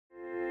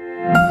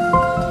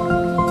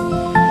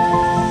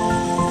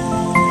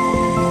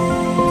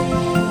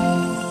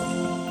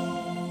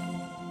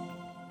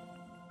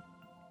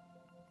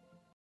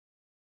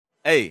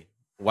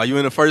While you're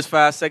in the first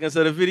 5 seconds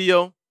of the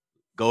video,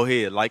 go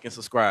ahead, like and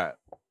subscribe.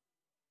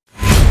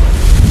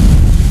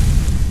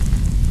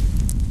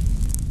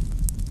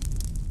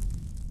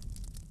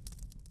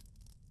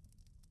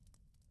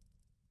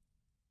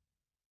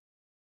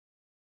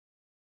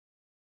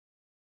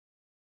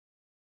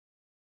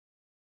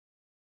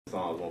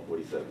 Psalms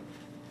 147.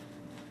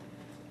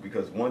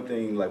 Because one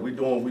thing, like we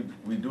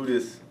do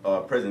this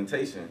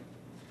presentation,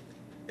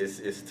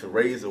 is to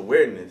raise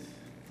awareness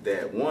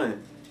that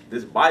one,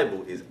 this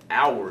Bible is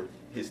our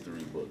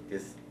history book.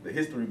 It's the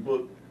history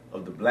book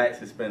of the blacks,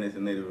 Hispanics,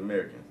 and Native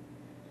Americans.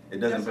 It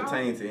doesn't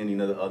pertain to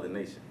any other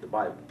nation. The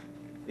Bible,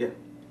 yeah.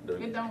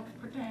 It don't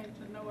pertain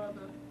to no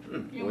other.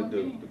 With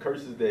the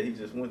curses that he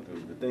just went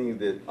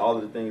through, all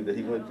of the things that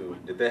he went through,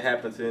 did that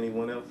happen to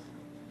anyone else?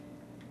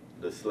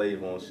 The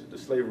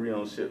slavery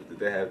on ships, did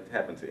that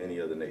happen to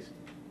any other nation?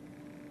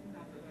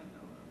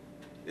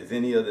 Is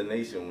any other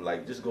nation,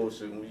 like, just go,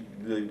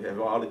 have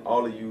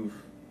all of you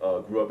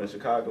grew up in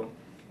Chicago?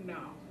 No,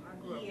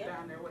 I grew up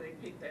down there where they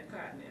picked that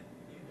cotton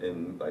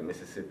in like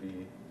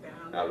Mississippi,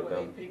 down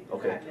Alabama.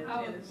 Okay.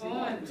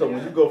 So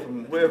when you go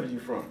from wherever you're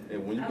from,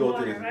 and when you go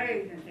to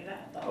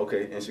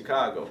in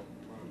Chicago.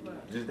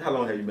 Just how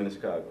long have you been in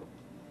Chicago?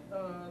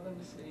 Let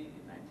me see,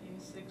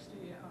 1960.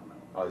 I don't know.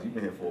 Oh, you've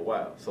been here for a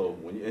while. So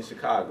when you're in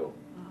Chicago,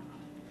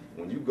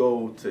 when you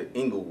go to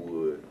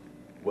Inglewood,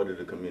 what do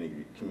the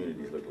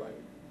communities look like?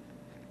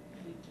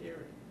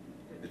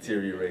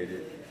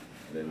 Deteriorated.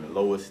 Then the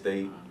lower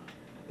state.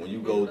 When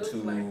you go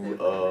to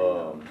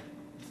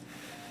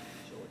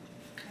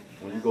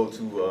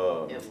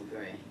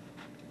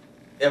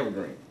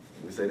Evergreen,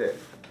 we say that.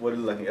 What is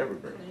it like in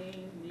Evergreen?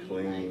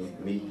 Clean,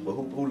 neat. But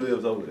who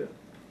lives over there?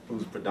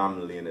 Who's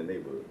predominantly in the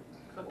neighborhood?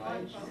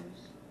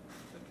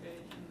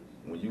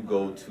 When you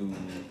go to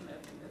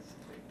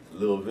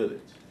Little Village,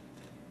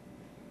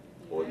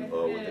 or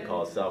what they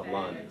call South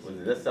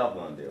Lawndale, that's South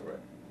Lawndale, right?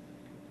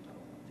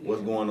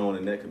 What's going on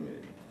in that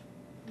community?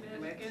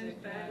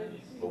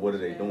 But what are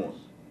they doing?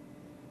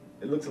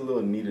 It looks a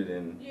little neater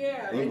than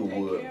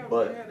Inglewood,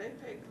 but they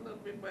take a little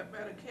bit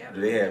better care. Do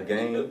they have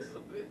gangs?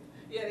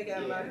 Yeah, they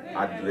got a lot of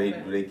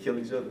gangs. Do they kill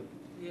each other?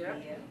 Yeah.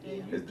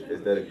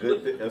 Is that a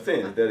good thing? I'm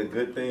saying, is that a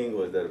good thing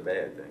or is that a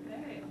bad thing?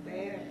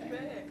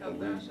 Bad, because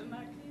thou shalt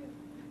not kill.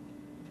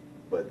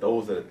 But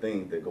those are the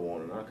things that go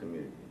on in our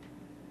community.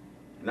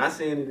 Not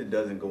saying that it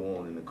doesn't go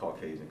on in the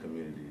Caucasian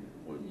community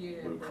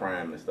with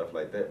crime and stuff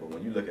like that, but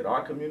when you look at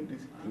our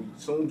communities,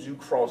 as soon as you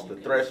cross the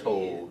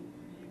threshold,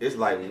 it's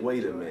like,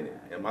 wait a minute,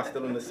 am I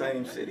still in the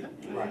same city?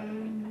 Right.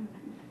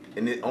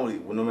 And it only,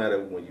 no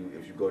matter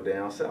if you go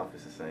down south,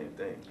 it's the same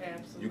thing.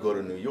 Absolutely. You go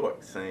to New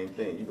York, same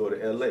thing. You go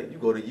to LA, you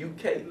go to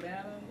UK,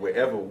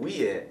 wherever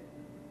we at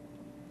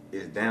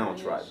is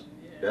downtrodden.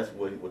 Yeah. That's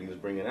what he was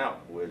bringing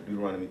out, where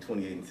Deuteronomy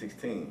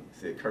 28:16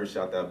 said, "Cursed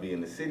shalt thou be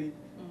in the city,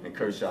 and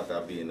cursed shalt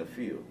thou be in the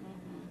field."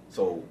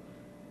 So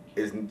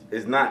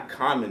it's not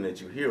common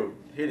that you hear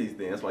these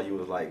things. That's why you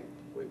was like,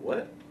 wait,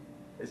 what?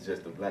 It's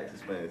just the blacks,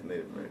 Hispanics,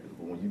 Native Americans.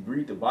 But when you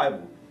read the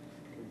Bible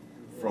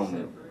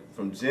from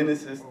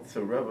Genesis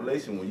to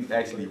Revelation, when you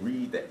actually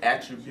read the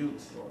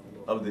attributes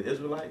of the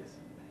Israelites,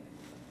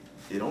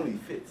 it only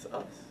fits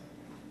us.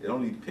 It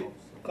only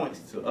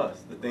points to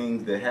us. The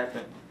things that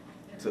happen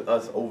to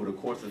us over the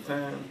course of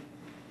time,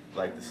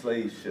 like the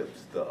slave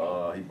ships,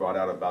 he brought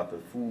out about the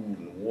food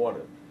and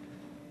water.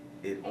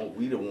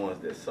 We the ones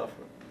that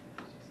suffer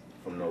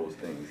from those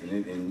things.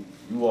 And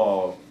you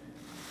all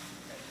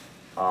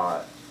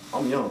are,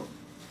 I'm young.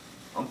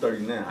 I'm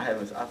 39.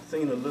 I've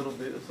seen a little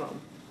bit of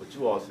something, but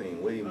you all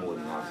seen way more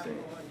than I've seen.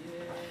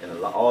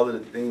 And all of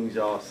the things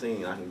y'all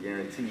seen, I can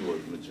guarantee you,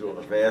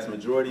 a vast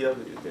majority of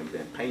it has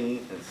been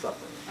pain and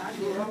suffering. I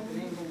grew up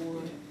in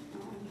Inglewood.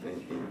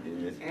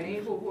 And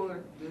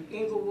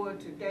Inglewood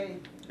today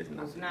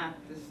was not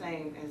the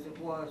same as it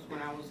was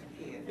when I was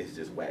a kid. It's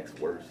just waxed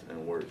worse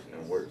and worse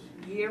and worse.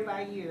 Year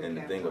by year. And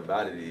the thing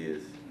about it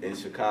is, in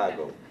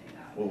Chicago,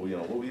 what we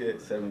at,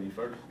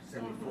 71st?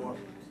 74.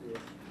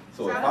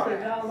 So if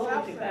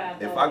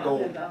I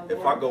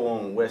go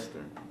on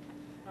Western,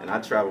 and I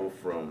travel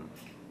from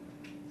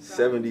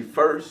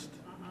 71st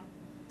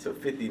to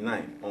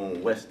 59th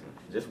on Western,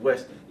 just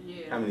Western,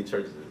 how many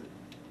churches is it?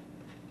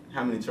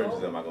 How many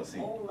churches am I going to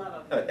see?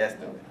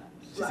 Estimate.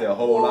 She said a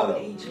whole lot of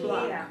them.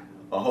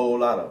 A whole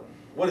lot of them.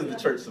 What is the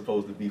church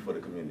supposed to be for the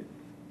community?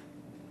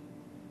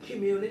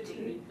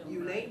 Community,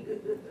 unite.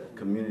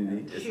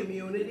 Community.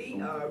 Community,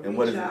 and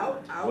what is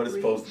out, what is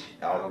supposed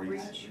to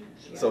outreach?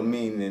 So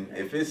meaning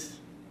if it's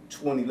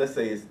 20, let's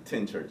say it's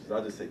 10 churches,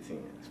 I'll just say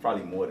 10. It's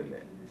probably more than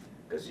that.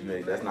 Because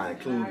that's not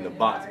including the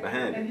box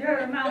behind it.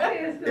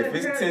 If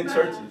it's 10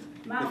 churches,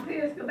 Mount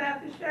Pisgah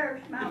Baptist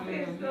Church, Mount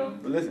Pisgah.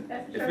 Listen,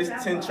 if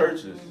it's 10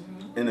 churches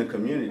in a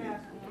community,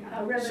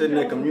 shouldn't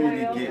that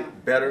community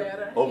get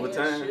better over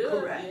time?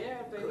 Correct.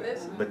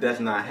 But that's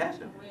not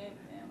happening.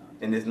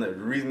 And the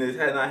reason it's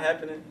not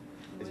happening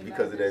is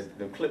because of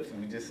the clips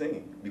we just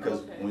seen.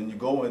 Because when you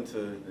go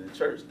into the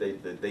church,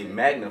 they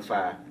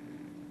magnify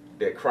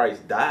that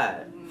Christ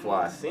died for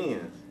our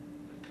sins.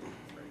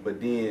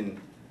 But then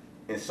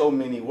in so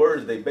many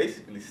words, they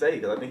basically say,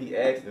 because I think he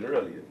asked it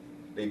earlier,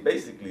 they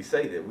basically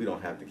say that we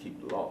don't have to keep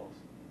the laws.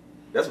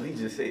 That's what he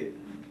just said.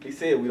 He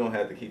said we don't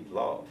have to keep the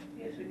laws.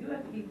 Yes, we do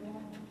have to keep them.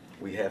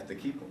 We have to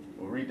keep them.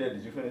 Well, read that.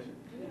 Did you finish it?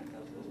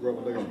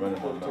 Revelation. I'm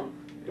running my mouth.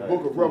 The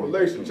book of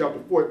Revelation, chapter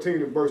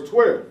 14 and verse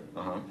 12.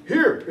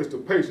 Here is the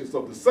patience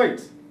of the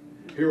saints.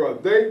 Here are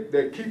they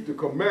that keep the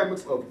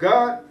commandments of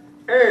God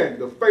and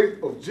the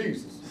faith of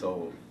Jesus.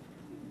 So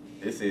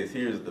it says,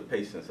 here's the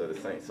patience of the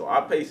saints. So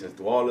our patience,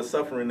 through all the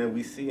suffering that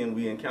we see and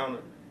we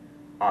encounter,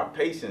 our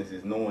patience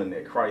is knowing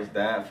that Christ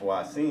died for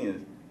our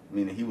sins,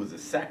 meaning he was a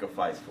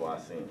sacrifice for our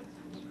sins.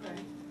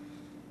 Okay.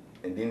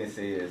 And then it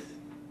says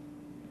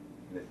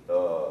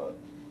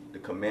the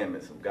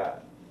commandments of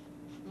God.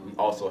 We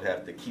also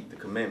have to keep the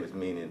commandments,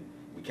 meaning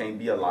we can't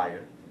be a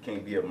liar, we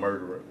can't be a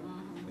murderer,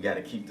 we got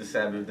to keep the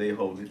Sabbath day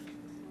holy.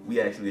 We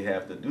actually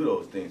have to do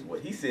those things.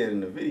 What he said in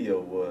the video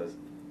was,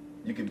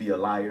 you could be a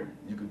liar,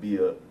 you could be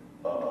a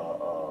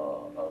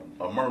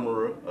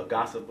murmurer, a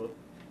gossiper,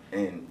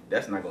 and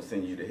that's not going to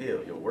send you to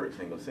hell. Your works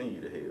ain't going to send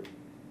you to hell.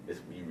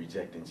 It's you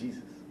rejecting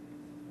Jesus.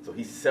 So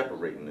he's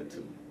separating the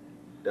two.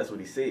 That's what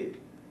he said.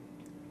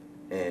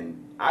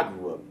 And I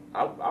grew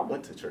up, I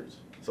went to church,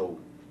 so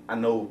I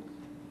know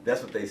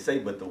that's what they say,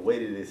 but the way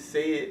that it's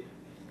said,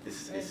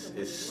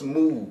 it's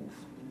smooth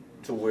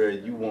to where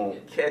you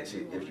won't catch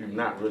it if you're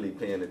not really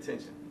paying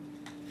attention.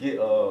 Get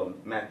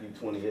Matthew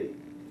 28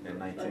 and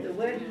 19. But the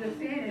wages of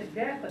sin is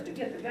death, but to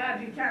get to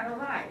God, eternal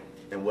life.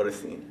 And what is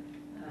sin?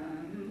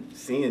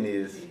 Sin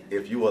is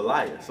if you're a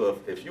liar. So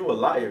if you're a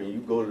liar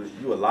and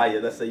you're a liar,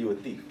 let's say you're a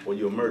thief or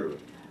you're a murderer,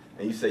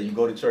 and you say you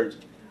go to church,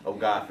 oh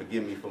God,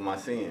 forgive me for my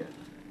sin.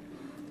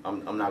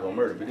 I'm not gonna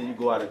murder. But then you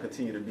go out and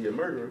continue to be a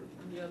murderer.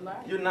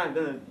 You're not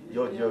gonna.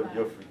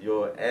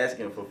 Your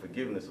asking for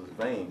forgiveness was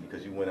vain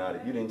because you went out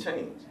and you didn't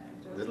change.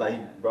 Just like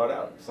he brought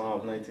out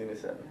Psalms 19 and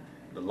 7.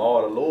 The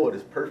law of the Lord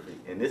is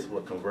perfect, and this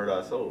will convert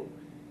our soul.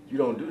 If you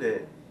don't do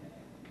that,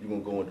 you're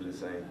gonna go and do the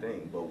same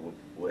thing. But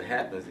what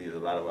happens is a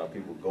lot of our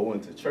people go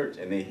into church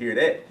and they hear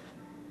that,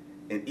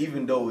 and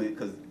even though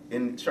because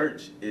in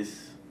church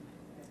is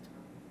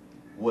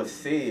what's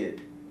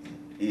said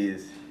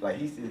is like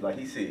he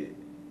said,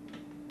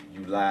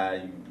 you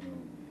lie,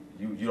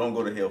 you don't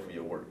go to hell for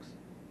your works.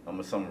 I'm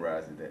gonna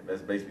summarize it.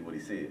 That's basically what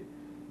he said.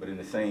 But in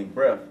the same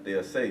breath,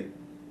 they'll say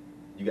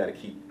you got to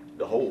keep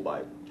the whole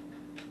Bible.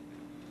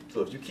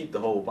 So if you keep the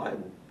whole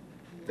Bible,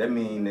 that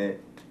means that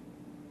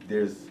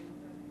there's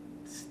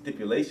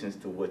stipulations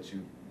to what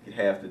you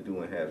have to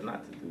do and have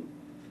not to do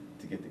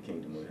to get the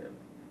kingdom of heaven.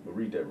 But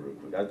read that real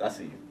quick. I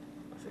see you.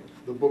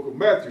 The book of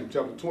Matthew,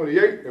 chapter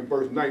 28 and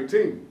verse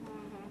 19.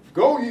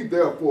 Go ye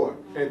therefore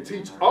and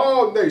teach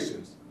all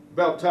nations,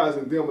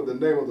 baptizing them in the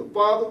name of the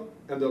Father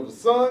and of the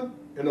Son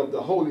and of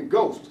the Holy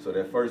Ghost. So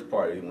that first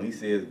part, when he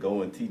says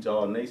go and teach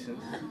all nations,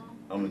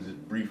 I'm going to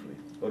just briefly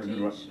go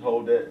to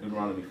hold that,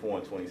 Deuteronomy 4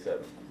 and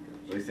 27.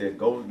 So he said,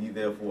 go ye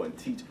therefore and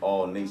teach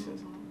all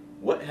nations.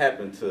 What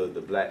happened to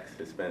the blacks,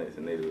 Hispanics,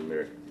 and Native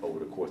Americans over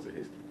the course of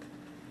history?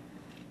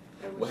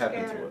 What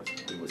happened to us?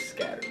 We were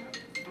scattered.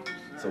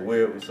 So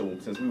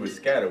since we were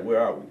scattered, where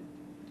are we?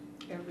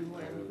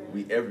 Everywhere.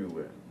 We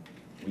everywhere.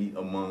 We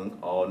among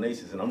all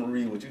nations. And I'm going to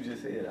read what you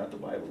just said out the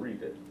Bible. Read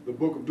that. The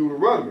book of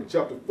Deuteronomy,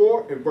 chapter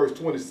 4 and verse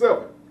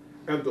 27.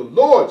 And the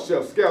Lord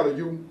shall scatter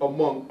you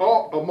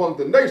among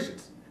the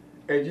nations,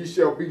 and ye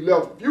shall be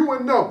left few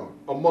in number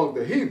among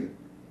the heathen,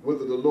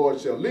 whither the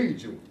Lord shall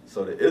lead you.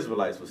 So the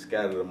Israelites were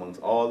scattered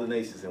amongst all the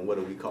nations, and what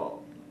do we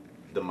call?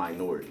 The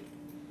minority.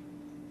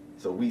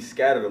 So we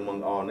scattered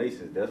among all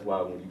nations. That's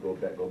why when you go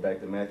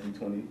back to Matthew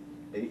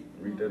 28,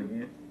 read that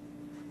again.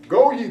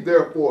 Go ye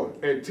therefore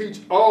and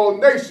teach all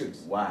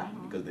nations. Why?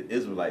 Because the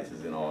Israelites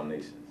is in all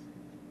nations.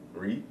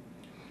 Read.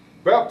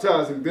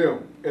 Baptizing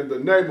them in the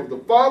name of the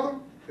Father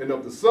and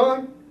of the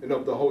Son and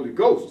of the Holy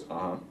Ghost.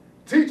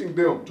 Teaching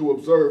them to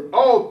observe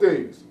all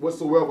things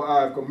whatsoever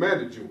I have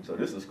commanded you. So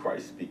this is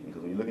Christ speaking,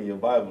 because when you look in your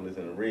Bible, it's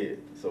in red.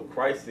 So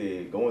Christ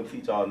said, go and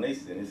teach all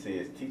nations, and it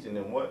says, teaching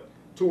them what?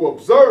 To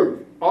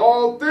observe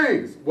all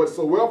things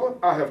whatsoever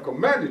I have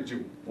commanded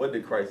you. What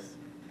did Christ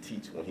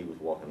teach when he was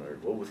walking on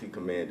earth? What was he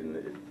commanding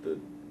the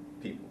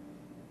people?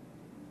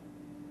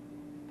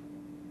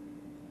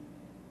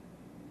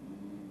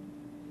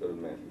 Go to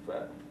Matthew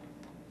 5.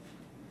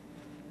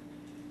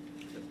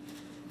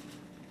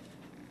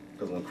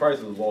 Because when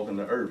Christ was walking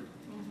the earth,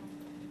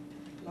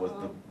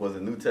 was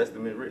the New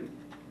Testament written?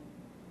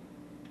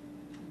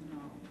 No.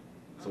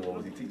 So what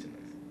was he teaching us?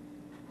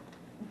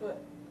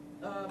 But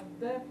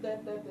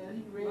that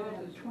he read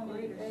in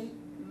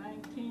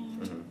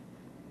 28:19,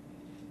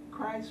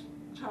 Christ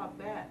taught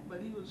that, but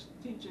he was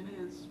teaching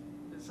his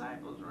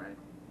disciples, right?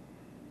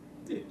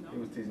 Yeah, he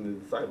was teaching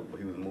his disciples, but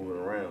he was moving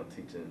around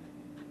teaching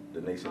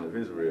the nation of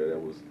Israel that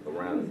was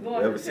around him.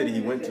 Whatever city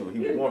he went to, he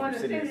was going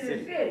from city to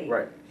city.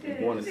 Right. He was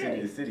going to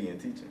city to city and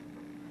teaching.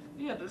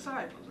 Yeah,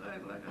 disciples,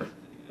 like I said.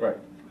 Right.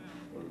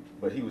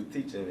 But he was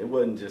teaching, it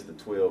wasn't just the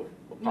 12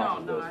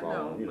 apostles that was I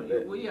following. know. You know,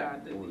 that We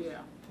are, was,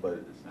 yeah.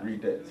 But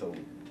read that. So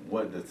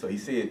so he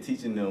said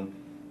teaching them,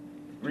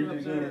 read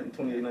it again,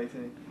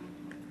 28:19.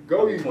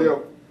 Go ye there,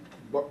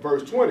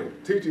 verse 20,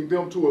 teaching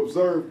them to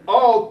observe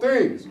all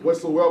things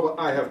whatsoever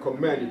I have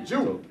commanded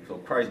you. So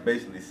Christ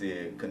basically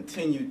said,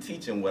 continue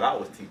teaching what I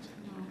was teaching.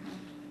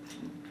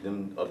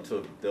 Them up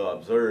to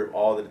observe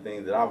all of the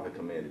things that I've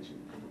commanded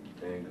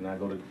you. And can I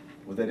go to,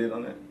 was that it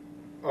on that?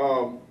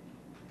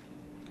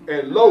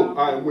 And lo,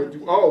 I am with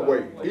you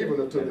always, even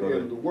until the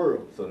end of the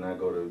world. So now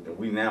go to,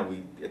 we in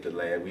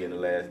the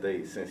last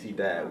days. Since he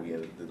died, we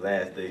in the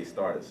last days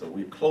started. So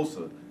we're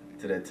closer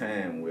to that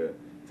time where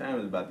time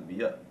is about to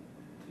be up.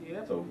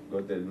 Yep. So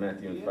go to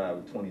Matthew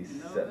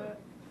 5:27.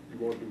 You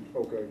want to do,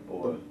 okay.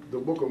 Or, the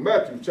book of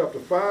Matthew, chapter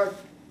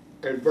 5,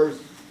 and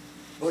verse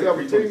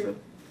 17,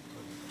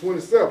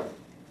 27.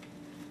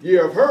 Ye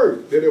have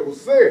heard that it was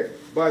said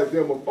by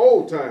them of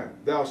old time,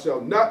 thou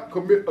shalt not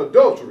commit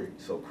adultery.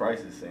 So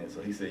Christ is saying,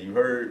 so he said, you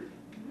heard,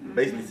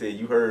 basically said,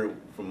 you heard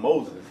from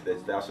Moses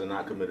that thou shalt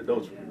not commit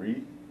adultery.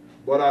 Read.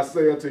 But I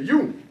say unto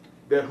you,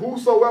 that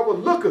whosoever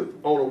looketh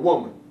on a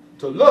woman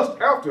to lust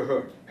after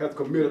her hath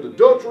committed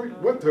adultery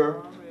with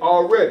her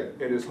already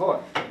in his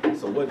heart.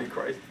 So what did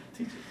Christ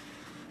teach us?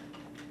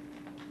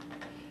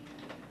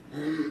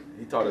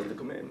 He taught us the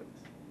commandments.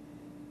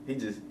 He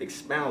just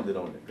expounded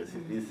on it, because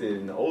he said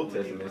in the Old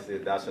Testament, it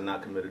said, thou shalt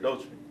not commit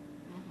adultery.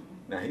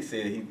 Now he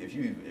said, if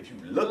you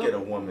look at a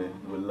woman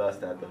with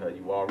lust after her,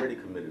 you already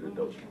committed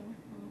adultery.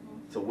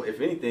 So if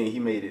anything, he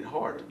made it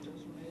harder.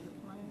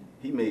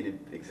 He made it,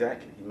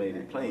 exactly, he made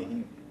it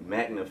plain. He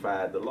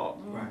magnified the law.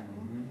 Right.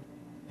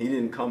 He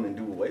didn't come and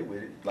do away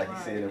with it. Like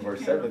he said in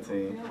verse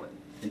 17,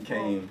 he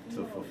came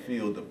to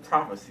fulfill the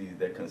prophecies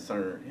that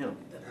concerned him.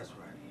 That's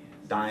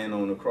right. Dying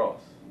on the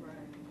cross.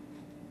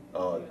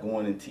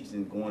 Going and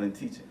teaching.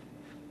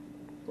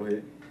 Go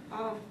ahead.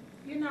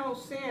 You know,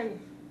 sin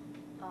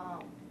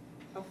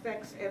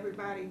affects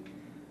everybody,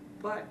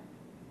 but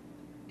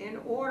in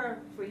order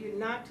for you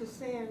not to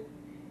sin,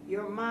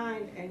 your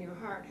mind and your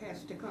heart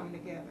has to come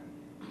together,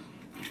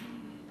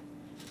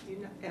 you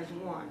know, as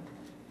one.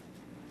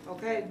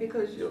 Okay,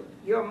 because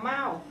your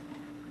mouth,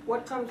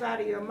 what comes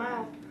out of your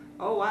mouth,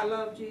 oh, I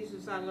love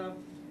Jesus, I love,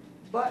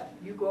 but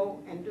you go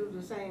and do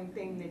the same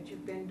thing that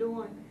you've been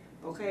doing.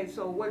 Okay,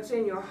 so what's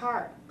in your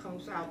heart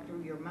comes out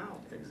through your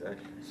mouth.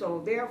 Exactly.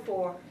 So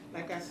therefore,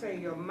 like I say,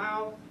 your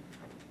mouth,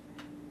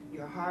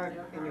 your heart,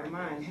 and your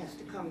mind has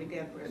to come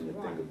together as And the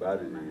one. thing about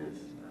it is,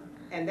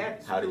 And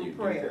that's how do through you do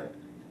prayer.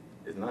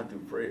 that? It's not through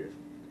prayer.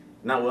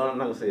 Now, well, I'm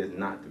not gonna say it's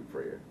not through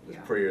prayer,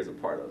 because prayer is a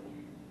part of it.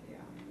 Yeah.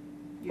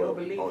 Your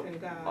But, belief in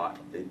God.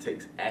 It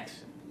takes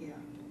action. Yeah.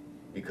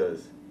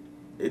 Because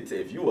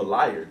if you a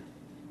liar,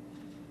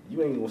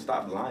 you ain't gonna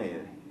stop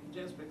lying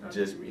just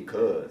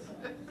because.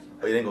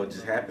 It ain't gonna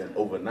just happen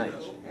overnight.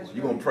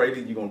 You're gonna pray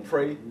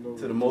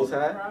to the Most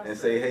High and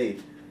say, hey,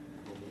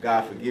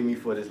 God, forgive me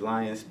for this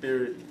lying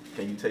spirit.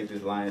 Can you take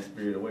this lying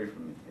spirit away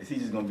from me? Is he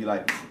just gonna be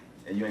like,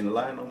 and you ain't a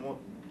liar no more?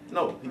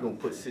 No, he gonna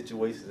put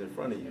situations in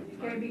front of you. You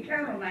can't be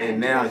careful, man.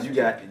 And now you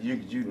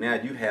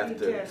have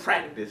to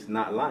practice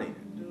not lying.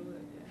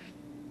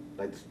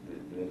 Like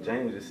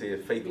James just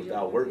said, faith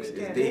without works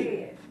is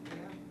dead.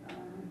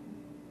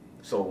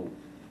 So,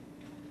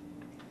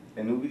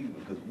 and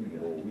because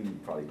we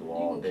probably go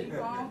all day. Keep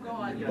on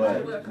going.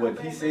 But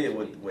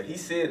what he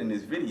said in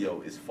this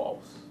video is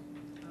false.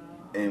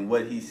 And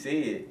what he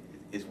said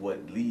is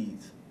what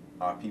leads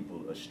our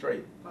people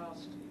astray.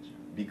 False teacher.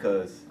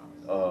 Because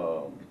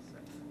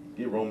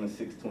get Romans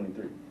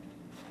 6:23.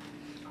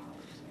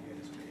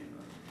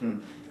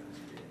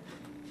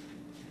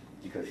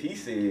 Because he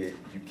said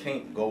you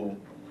can't go.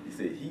 He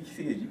said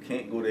you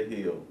can't go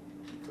to hell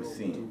for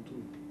sin.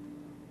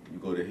 You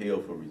go to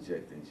hell for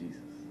rejecting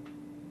Jesus.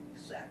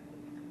 Exactly.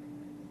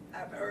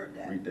 I've heard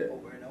that, Read that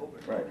over and over.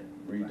 Right.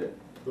 Read that.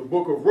 The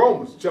book of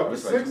Romans, chapter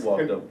That's 6.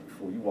 right.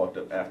 You walked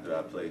up after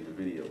I played the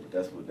video, but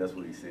that's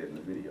what he said in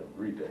the video.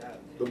 Read that.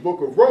 The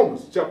book of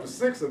Romans, chapter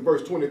 6 and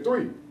verse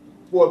 23.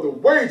 For the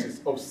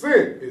wages of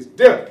sin is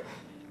death,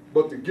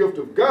 but the gift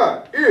of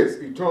God is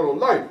eternal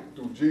life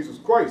through Jesus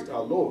Christ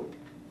our Lord.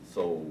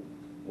 So,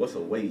 what's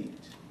a wage?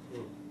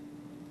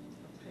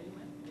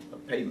 A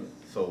payment.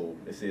 So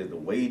it says the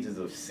wages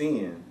of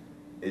sin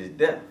is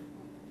death.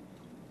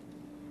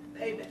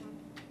 Payment.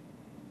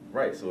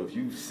 Right. So if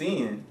you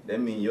sin,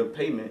 that means your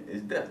payment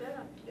is death.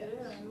 Yeah,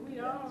 we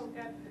all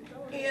got to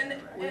go.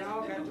 And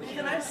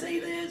can I say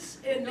this?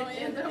 And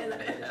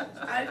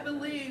I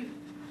believe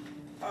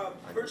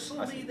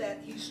personally that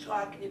he's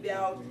talking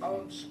about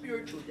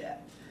spiritual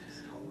death,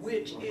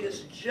 which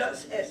is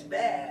just as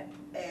bad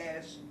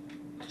as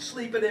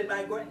sleeping in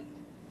my grave.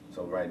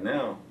 So right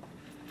now,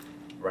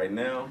 give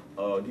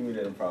me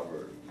that in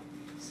Proverbs.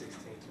 16:21.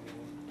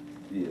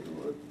 Yeah,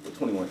 the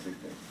 21:16.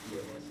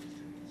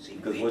 See,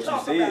 Because we what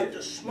talk you about said,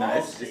 the small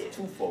it's sin.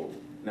 twofold.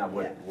 Now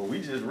what we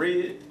just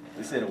read,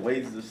 it said the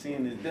wages of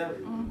sin is death.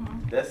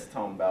 That's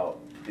talking about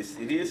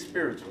it is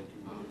spiritual.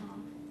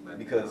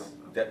 Because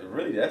that's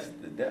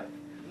the death.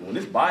 When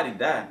this body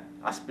died,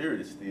 our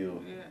spirit is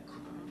still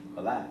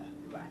alive.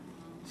 Right.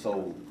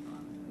 So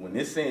when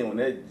it's saying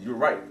you're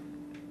right.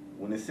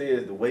 When it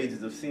says the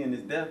wages of sin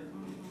is death,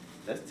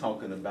 that's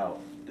talking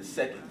about the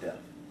second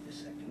death.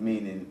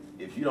 Meaning,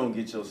 if you don't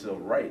get yourself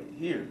right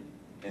here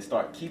and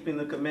start keeping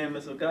the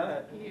commandments of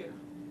God, Yeah.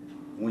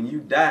 when you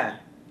die,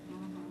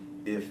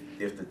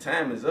 if the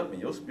time is up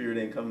and your spirit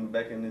ain't coming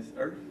back in this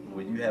earth,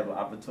 when you have an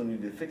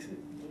opportunity to fix it,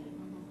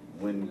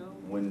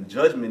 when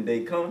judgment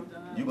day come,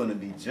 you're gonna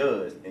be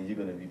judged and you're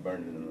gonna be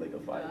burned in the lake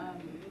of fire.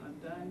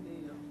 Done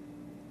deal.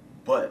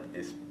 But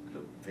it's the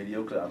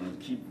video clip. I'm gonna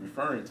keep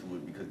referring to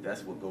it because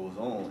that's what goes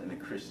on in the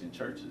Christian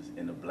churches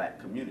in the black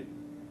community.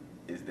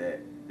 Is that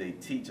they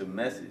teach a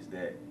message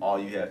that all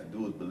you have to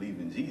do is believe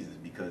in Jesus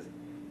because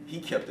he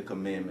kept the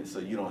commandments, so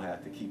you don't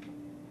have to keep them.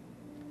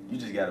 You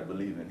just got to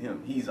believe in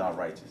him. He's our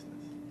righteousness.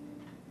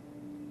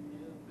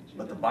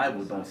 But the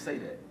Bible don't say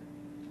that.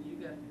 You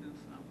got to do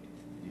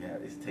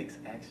something. It takes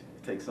action.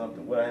 It takes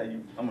something. What have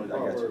you? I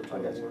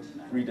got you.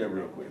 Read that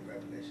real quick.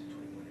 Revelation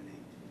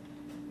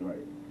 21:8.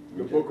 Right.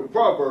 The book of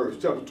Proverbs,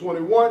 chapter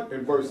 21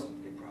 and verse.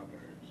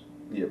 Proverbs.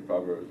 Yeah,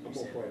 Proverbs. You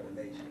said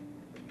Revelation,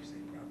 but you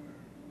said Proverbs.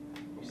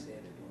 You said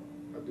it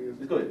wrong. I did.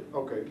 Let's go ahead.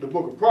 Okay, the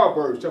book of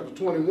Proverbs, chapter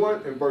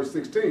 21 and verse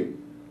 16.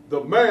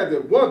 The man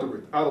that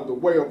wandereth out of the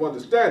way of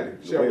understanding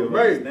shall The way of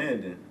remain.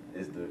 understanding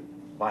is the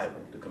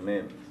Bible, the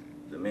commandments.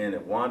 The man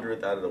that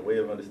wandereth out of the way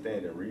of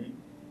understanding, read.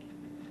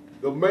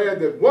 The man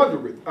that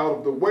wandereth out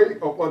of the way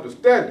of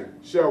understanding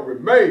shall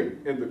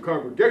remain in the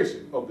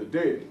congregation of the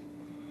dead.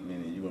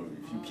 Meaning if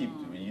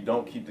you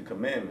don't keep the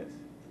commandments,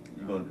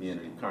 you're gonna be in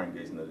the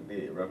congregation of the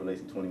dead.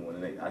 Revelation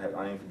 21:8.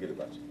 I ain't forget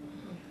about you.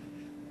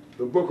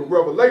 The book of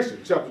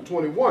Revelation, chapter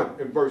 21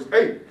 and verse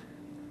 8.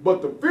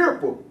 But the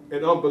fearful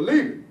and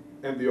unbelieving,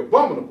 and the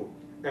abominable,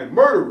 and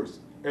murderers,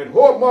 and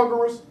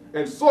whoremongers,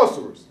 and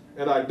sorcerers,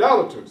 and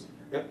idolaters,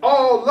 and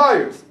all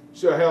liars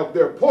shall have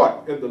their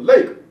part in the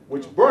lake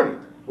which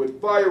burneth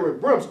with fire and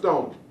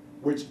brimstone,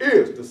 which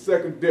is the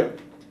second death.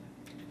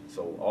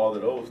 So all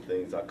of those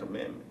things are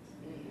commandments.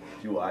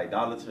 If you're an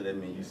idolater, that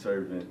means you're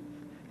serving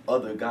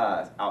other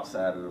gods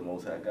outside of the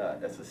Most High God.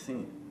 That's a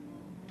sin.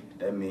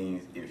 That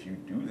means if you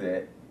do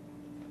that,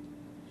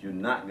 you're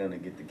not going to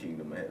get the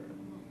kingdom of heaven.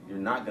 You're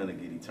not going to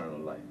get eternal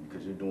life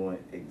because you're doing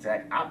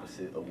exact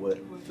opposite of what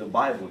the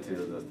Bible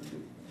tells us to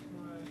do.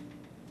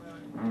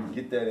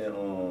 Get that in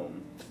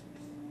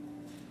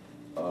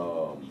the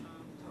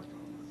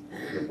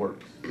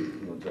works. You're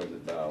going to judge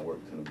it by our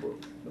works in the book.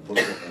 The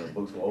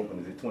books were open.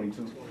 Is it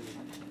 22?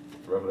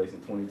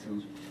 Revelation 22.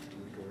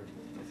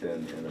 It said,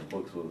 and the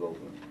books was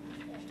open.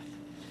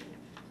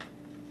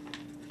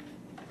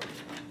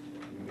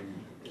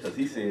 Because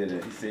he said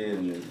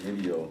in this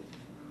video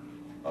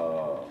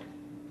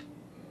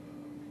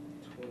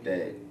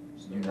that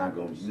you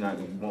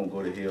won't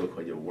go to hell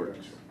for your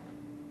works.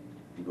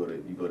 You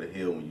go to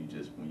hell when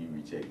you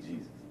reject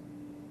Jesus.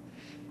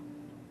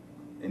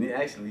 And it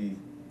actually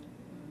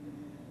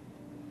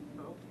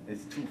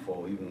it's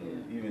twofold.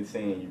 Even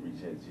saying you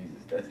reject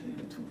Jesus, that's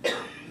even twofold.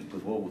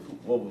 Because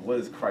what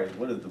is Christ?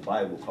 What does the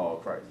Bible call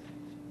Christ?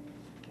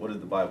 What does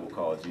the Bible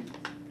call Jesus?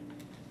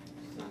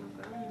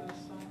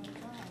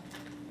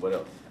 What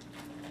else?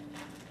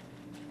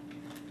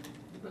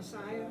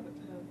 Messiah.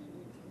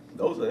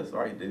 That's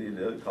right.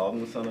 They call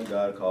him the Son of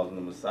God, calls him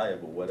the Messiah,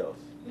 but what else?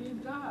 He's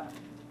God.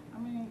 I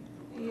mean,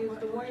 He is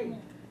the way.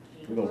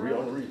 We're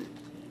going to read it.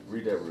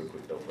 Read that real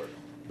quick, though, first.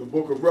 The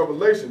book of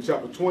Revelation,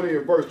 chapter 20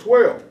 and verse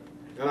 12.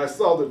 And I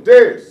saw the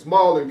dead,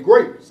 small and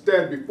great,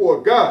 stand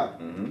before God,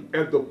 and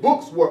the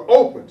books were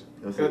opened.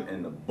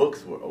 And the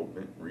books were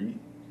opened. Read.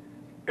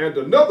 And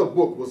another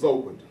book was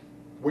opened,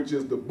 which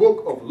is the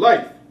book of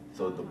life.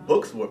 So the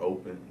books were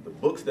open. The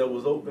books that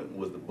was open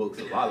was the books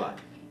of our life.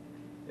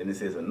 And it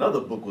says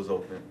another book was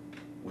open,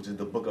 which is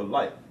the book of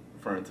life,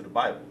 referring to the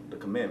Bible, the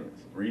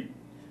commandments. Read.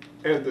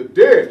 And the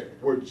dead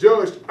were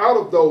judged out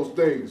of those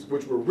things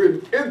which were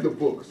written in the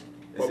books.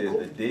 It says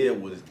the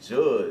dead was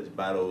judged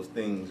by those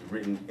things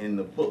written in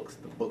the books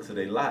of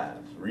their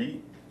lives.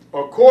 Read.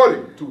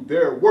 According to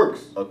their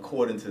works.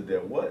 According to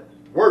their what?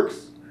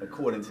 Works.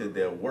 According to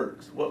their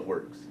works. What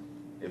works?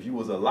 If you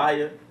was a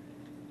liar,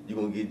 you're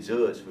going to get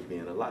judged for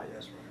being a liar.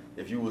 That's right.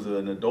 If you was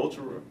an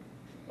adulterer,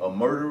 a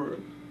murderer,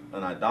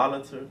 an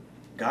idolater,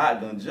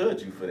 God gonna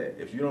judge you for that.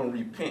 If you don't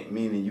repent,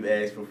 meaning you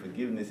ask for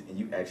forgiveness and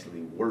you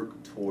actually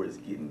work towards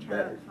getting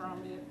better.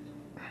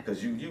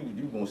 Because you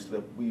gonna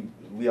slip.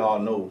 We all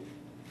know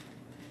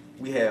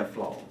we have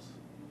flaws.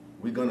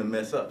 We're gonna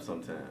mess up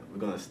sometimes. We're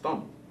gonna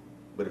stumble.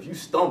 But if you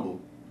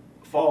stumble,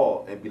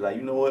 fall, and be like,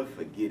 you know what,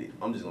 forget it.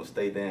 I'm just gonna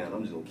stay down.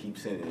 I'm just gonna keep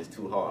sinning. It's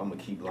too hard. I'm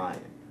gonna keep lying.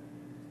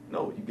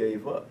 No, you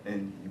gave up,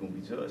 and you're gonna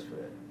be judged for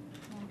that.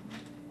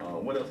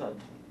 What else?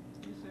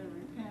 You said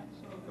repent.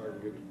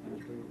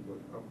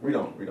 Read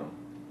on.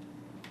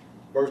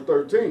 Verse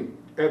 13.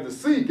 And the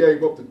sea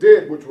gave up the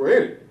dead which were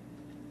in it,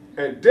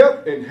 and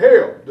death and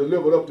hell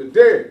delivered up the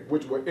dead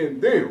which were in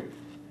them,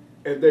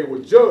 and they were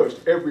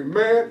judged every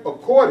man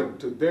according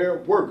to their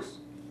works.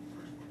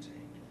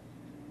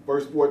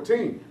 Verse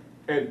 14.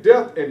 And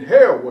death and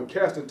hell were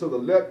cast into the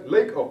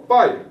lake of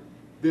fire.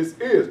 This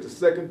is the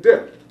second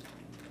death.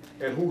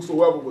 And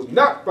whosoever was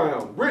not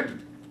found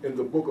written in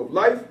the book of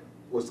life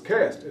was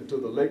cast into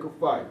the lake of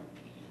fire.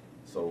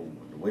 So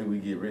the way we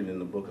get written in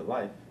the book of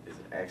life is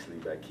actually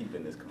by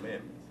keeping his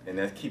commandments. And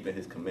that's keeping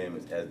his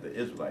commandments as the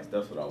Israelites.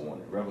 That's what I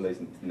wanted.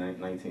 Revelation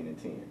 19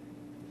 and 10.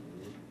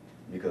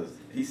 Because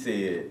he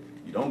said,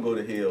 you don't go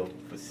to hell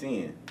for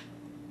sin,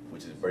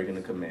 which is breaking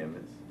the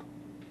commandments,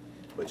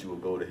 but you will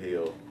go to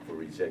hell for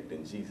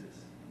rejecting Jesus.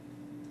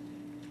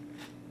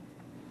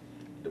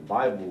 The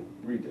Bible,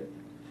 read that.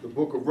 The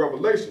book of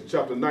Revelation,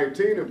 chapter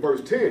 19 and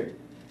verse 10.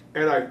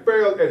 And I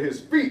fell at his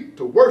feet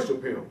to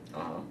worship him.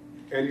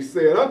 And he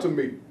said unto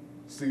me,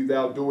 see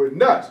thou do it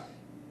not.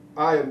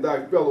 I am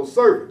thy fellow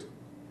servant,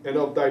 and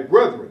of thy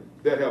brethren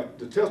that have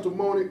the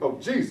testimony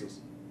of Jesus.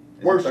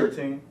 Worship.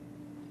 13?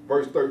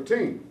 Verse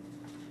 13.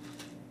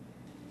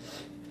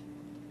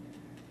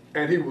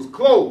 And he was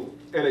clothed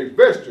in a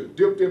vesture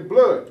dipped in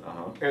blood,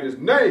 and his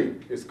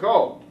name is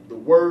called the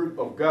Word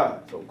of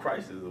God. So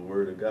Christ is the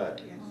Word of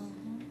God. Yes.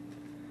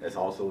 That's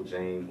also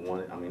John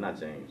 1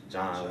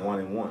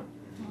 and 1.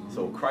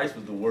 So Christ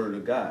was the Word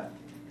of God.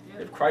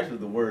 If Christ was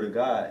the Word of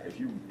God, if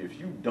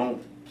you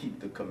don't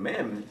keep the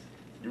commandments,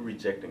 you're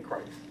rejecting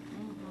Christ.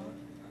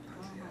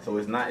 So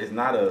it's not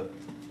a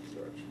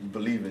you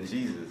believe in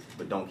Jesus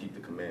but don't keep the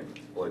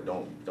commandments, or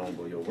don't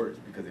go your works.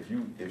 Because if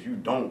you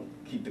don't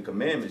keep the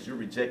commandments, you're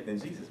rejecting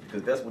Jesus,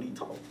 because that's what he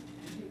taught.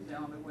 He's the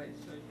only way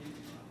to serve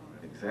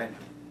you.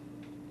 Exactly.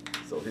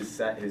 So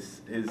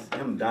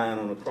him dying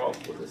on the cross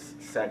was a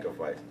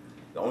sacrifice.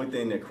 The only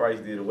thing that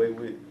Christ did away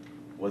with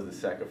was the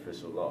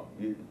sacrificial law.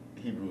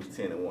 Hebrews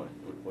 10 and 1.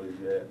 What did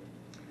you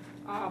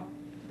add?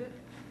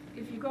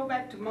 If you go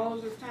back to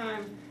Moses'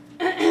 time,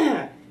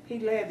 he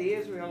led the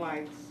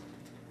Israelites,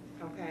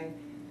 okay,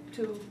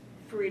 to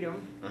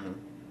freedom.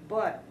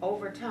 But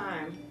over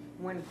time,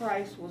 when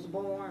Christ was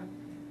born,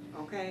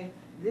 okay,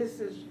 this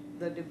is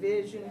the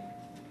division.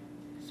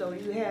 So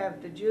you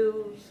have the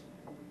Jews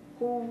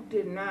who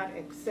did not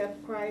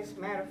accept Christ.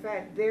 Matter of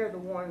fact, they're the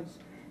ones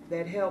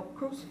that helped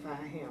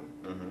crucify him,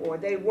 or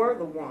they were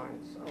the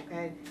ones,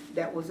 okay,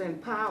 that was in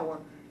power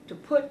to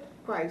put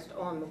Christ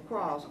on the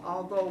cross,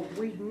 although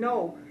we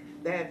know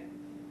that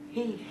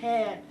he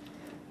had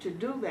to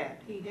do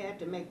that. He had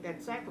to make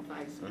that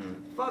sacrifice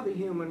for the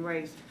human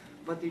race.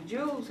 But the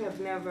Jews have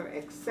never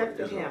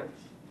accepted him,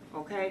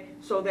 okay?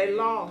 So they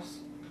lost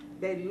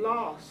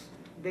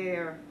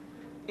their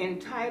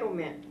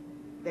entitlement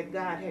that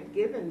God had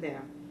given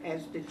them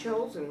as the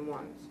chosen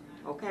ones,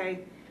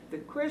 okay? The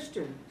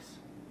Christians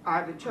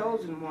are the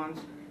chosen ones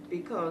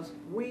because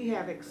we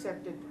have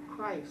accepted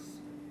Christ,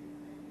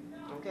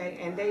 okay?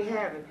 And they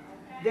haven't.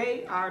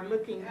 They are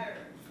looking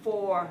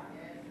for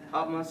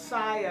a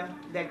Messiah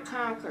that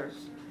conquers.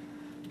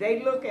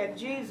 They look at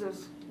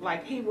Jesus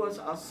like he was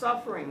a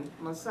suffering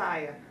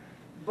Messiah.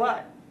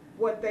 But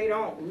what they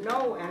don't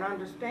know and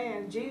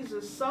understand,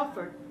 Jesus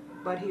suffered,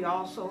 but he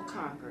also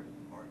conquered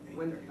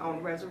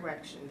on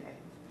Resurrection Day.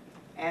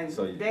 And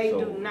they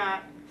do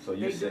not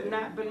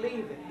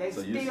believe it. They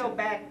still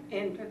back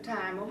in the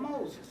time of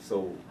Moses.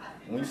 So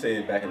when you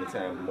say back in the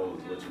time of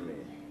Moses, what you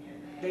mean?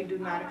 They do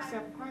not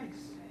accept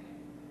Christ.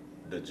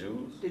 The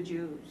Jews? The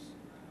Jews.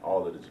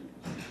 All of the Jews?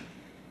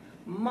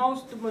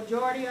 The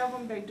majority of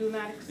them, they do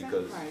not accept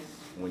because Christ.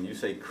 When you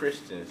say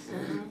Christians,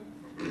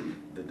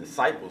 the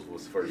disciples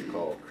was first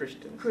called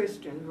Christians.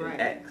 Christians, right. In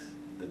Acts,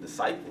 the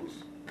disciples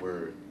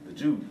were the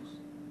Jews,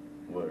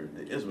 were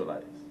the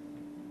Israelites.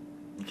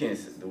 You can't,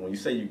 when you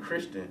say you're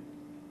Christian,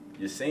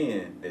 you're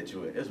saying that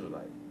you're an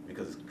Israelite,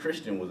 because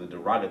Christian was a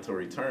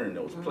derogatory term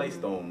that was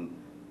placed on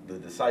the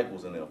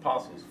disciples and the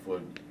apostles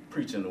for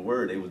preaching the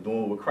word. They was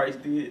doing what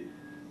Christ did,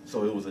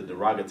 so it was a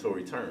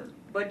derogatory term.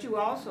 But you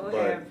also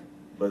have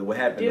but what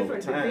happened over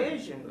different time?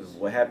 divisions.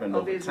 What happened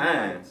of over Israelites.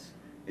 time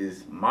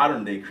is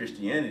modern day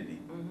Christianity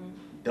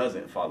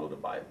doesn't follow the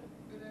Bible,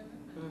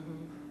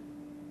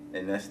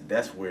 and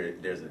that's where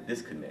there's a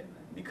disconnect.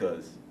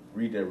 Because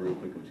read that real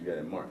quick, what you got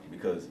in Mark.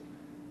 Because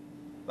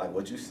like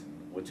what you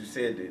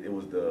said, it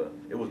was the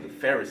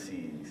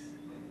Pharisees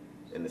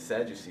and the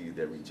Sadducees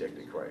that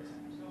rejected Christ.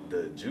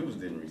 The Jews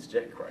didn't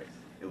reject Christ.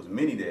 It was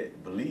many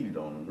that believed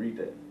on him. Read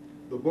that.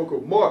 The book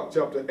of Mark,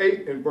 chapter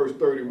 8 and verse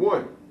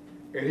 31.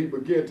 And he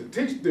began to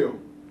teach them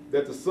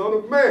that the Son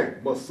of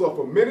Man must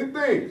suffer many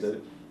things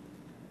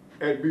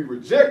and be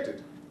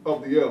rejected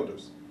of the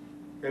elders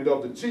and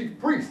of the chief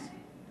priests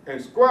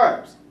and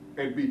scribes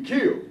and be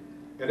killed,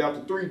 and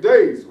after 3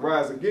 days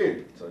rise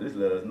again. So this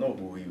let us know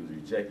who he was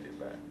rejected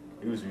by.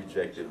 He was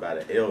rejected by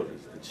the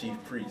elders, the chief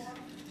priests.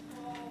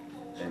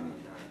 And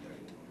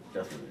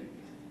that's what it is.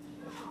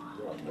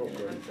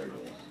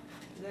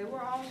 They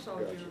were also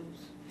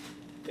Jews.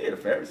 Yeah, the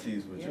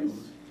Pharisees were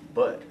Jews,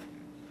 but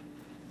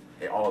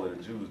all of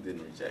the Jews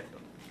didn't reject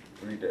him.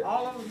 Read that.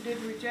 All of them did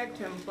reject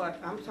him, but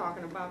I'm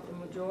talking about the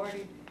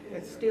majority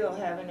that still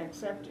haven't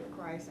accepted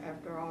Christ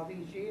after all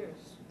these years.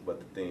 But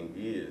the thing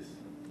is,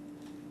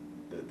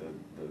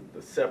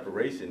 the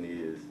separation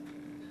is,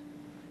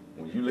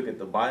 when you look at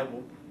the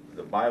Bible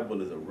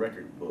is a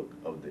record book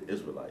of the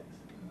Israelites.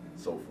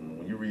 So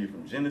when you read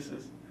from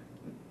Genesis,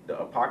 the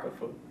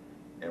Apocrypha,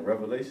 and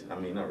Revelation,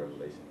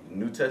 the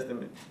New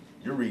Testament,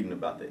 you're reading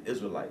about the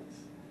Israelites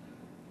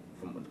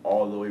from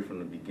all the way from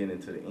the beginning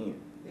to the end.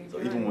 So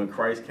even when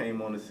Christ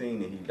came on the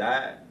scene and he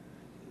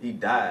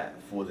died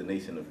for the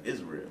nation of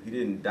Israel. He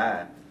didn't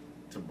die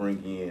to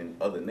bring in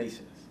other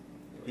nations.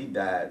 He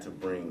died to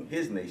bring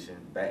his nation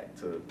back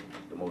to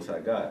the Most High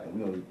God. And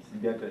you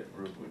got that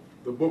real quick?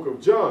 The book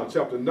of John,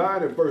 chapter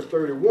 9 and verse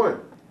 31.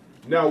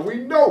 Now we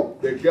know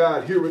that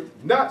God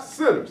heareth not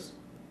sinners,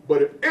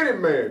 but if any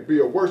man be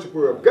a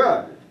worshiper of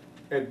God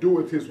and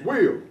doeth his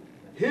will,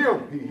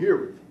 him he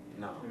heareth.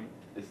 No,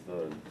 it's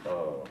the,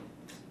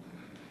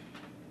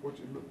 What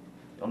you look?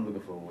 I'm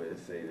looking for a way to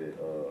say that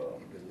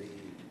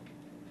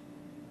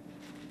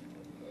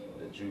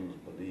the Jews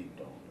believed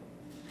on him.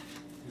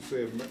 You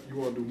said you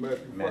want to do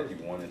Matthew first? Matthew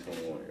 1 and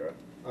 21, right?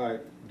 All right,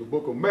 the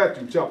book of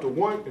Matthew, chapter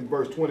 1 and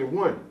verse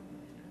 21.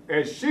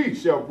 And she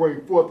shall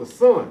bring forth a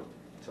son,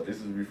 So this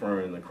is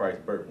referring to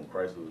Christ's birth, when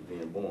Christ was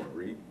being born.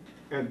 Read.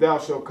 and thou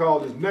shalt call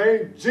his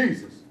name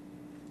Jesus,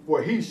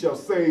 for he shall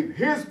save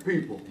his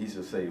people. He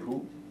shall say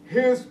who?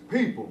 His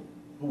people.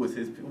 Who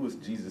is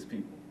Jesus'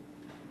 people?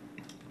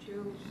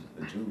 Jews.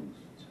 The Jews.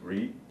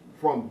 Read.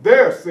 From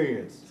their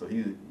sins. So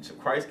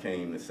Christ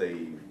came to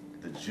save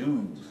the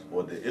Jews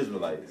or the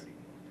Israelites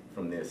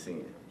from their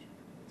sin.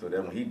 So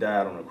that when he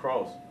died on the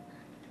cross,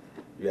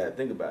 you got to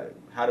think about it.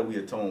 How do we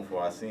atone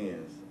for our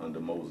sins under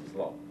Moses'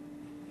 law?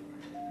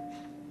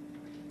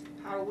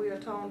 How do we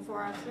atone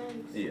for our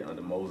sins? Yeah,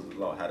 under Moses'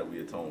 law, how do we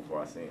atone for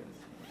our sins?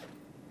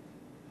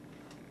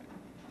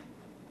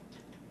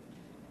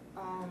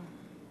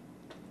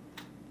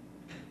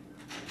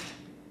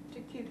 To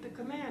keep the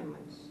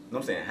commandments. No,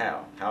 I'm saying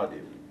how. How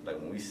did we? Like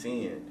when we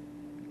sinned,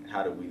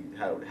 how do we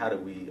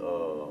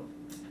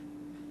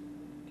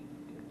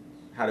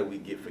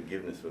get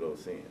forgiveness for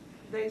those sins?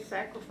 They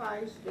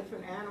sacrifice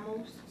different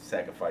animals.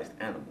 Sacrificed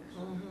animals.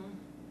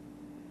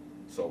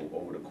 So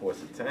over the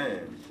course of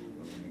time,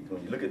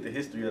 when you look at the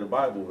history of the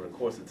Bible, over the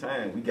course of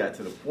time, we got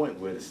to the point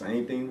where the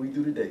same thing we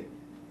do today.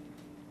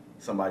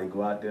 Somebody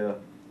go out there,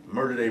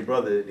 murder their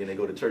brother, then they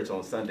go to church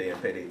on Sunday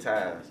and pay their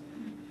tithes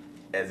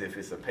as if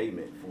it's a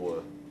payment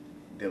for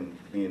them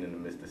being in the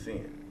midst of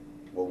sin.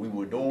 What we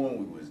were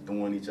doing, we was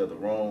doing each other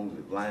wrong,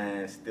 we was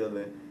lying,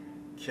 stealing,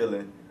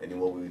 killing, and then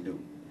what we would do?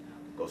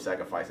 Go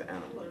sacrifice an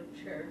animal.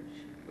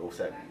 Go to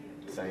church.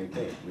 Same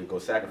thing. We go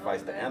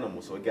sacrifice the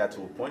animal. So it got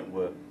to a point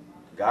where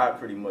God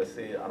pretty much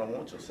said, I don't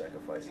want your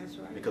sacrifices. That's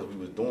right. Because we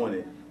was doing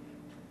it,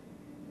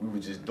 we were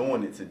just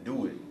doing it to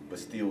do it, but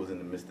still was in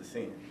the midst of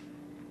sin.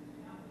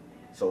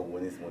 So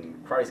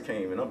when Christ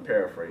came, and I'm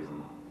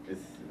paraphrasing,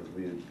 it's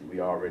because we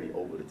already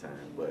over the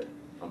time, but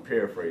I'm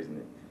paraphrasing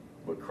it.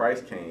 But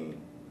Christ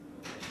came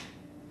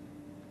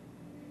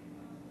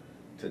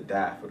to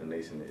die for the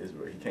nation of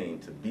Israel. He came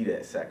to be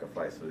that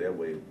sacrifice, so that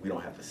way we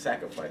don't have to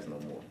sacrifice no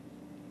more.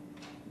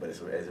 But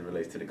as it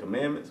relates to the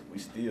commandments, we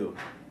still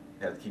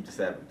have to keep the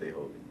Sabbath day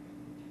holy.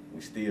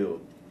 We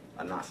still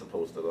are not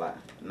supposed to lie,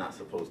 not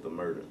supposed to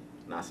murder,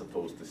 not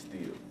supposed to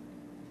steal.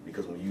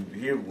 Because when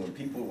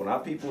our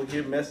people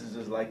hear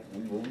messages like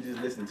what we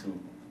just listened to,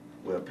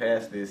 where a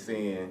pastor is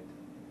saying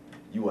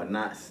you're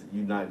not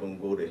gonna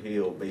go to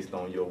hell based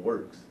on your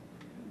works.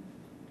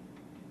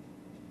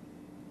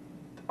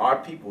 Our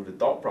people, the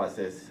thought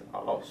process,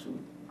 oh shoot,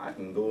 I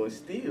can go and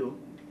steal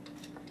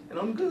and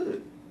I'm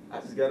good.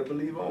 I just gotta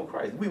believe on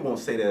Christ. We won't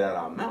say that out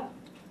of our mouth,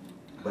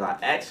 but our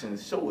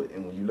actions show it.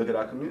 And when you look at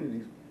our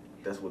communities,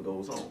 that's what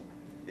goes on.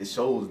 It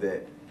shows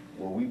that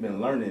what we've been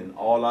learning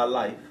all our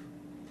life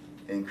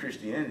in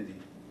Christianity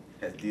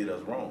has did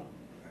us wrong.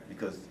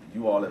 Because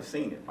you all have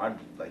seen it.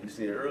 Like you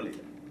said earlier,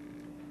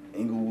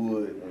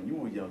 Inglewood, when you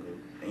were younger,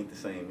 ain't the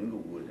same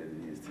Inglewood that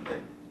it is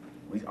today.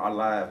 Our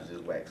lives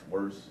just wax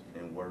worse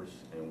and worse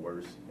and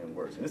worse and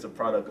worse. And it's a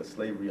product of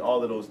slavery,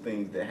 all of those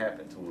things that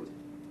happened to us.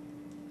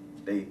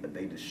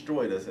 They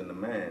destroyed us in the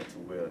mind to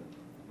where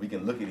we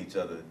can look at each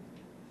other.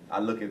 I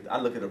look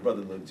at a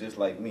brother look just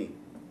like me,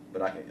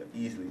 but I can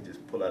easily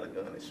just pull out a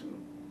gun and shoot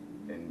him.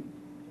 And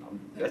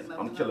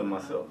I'm killing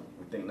myself.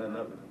 We think nothing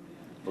of it.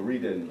 But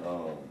read that in,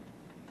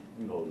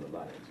 we holding the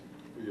light.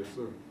 Yes,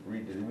 sir.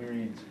 Did we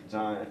read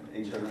John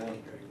 8:31?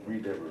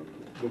 Read that real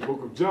quick. The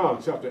book of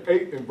John, chapter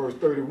 8 and verse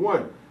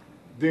 31.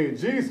 Then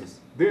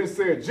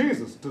said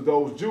Jesus to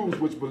those Jews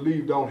which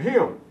believed on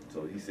him.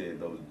 So he said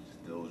those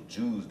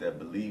Jews that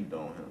believed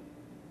on him.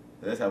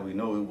 That's how we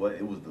know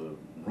it was the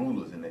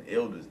rulers and the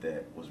elders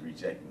that was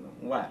rejecting him.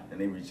 Why? And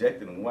they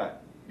rejected him. Why?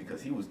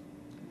 Because he was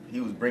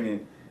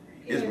bringing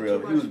Israel.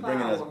 He was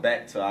bringing us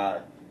back to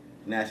our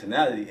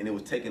nationality, and it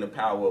was taking the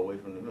power away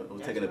from them. It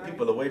was taking the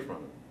people away from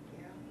him.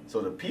 Yeah.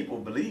 So the people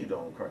believed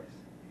on Christ.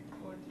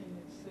 14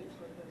 and 6,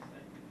 what does that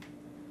say?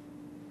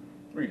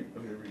 Read it. Go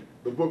ahead, read it.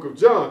 The book of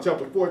John,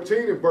 chapter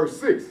 14 and verse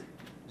 6.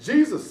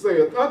 Jesus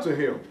saith unto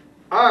him,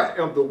 I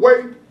am the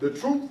way, the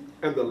truth,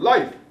 and the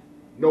life.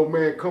 No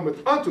man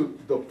cometh unto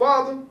the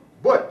Father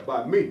but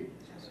by me.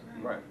 That's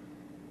Right.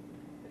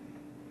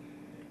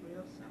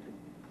 Real simple.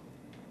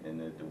 And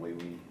the way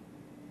we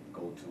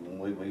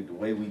the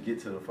way we get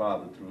to the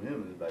Father through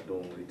him is by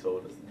doing what he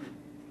told us to do.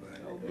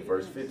 In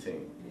verse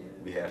 15,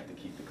 we have to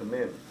keep the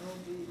commandments.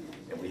 Obedience.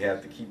 And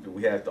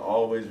we have to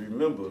always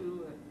remember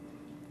Do it.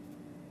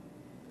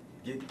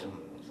 Get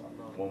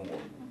one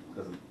more.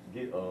 Because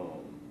get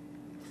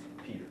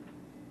Peter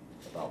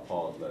about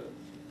Paul's letters.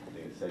 I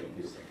think it's 2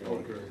 Peter.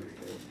 Okay.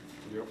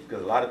 Yep.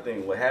 Because a lot of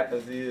things, what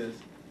happens is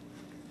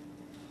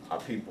our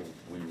people,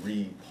 we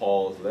read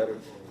Paul's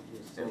letters,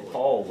 and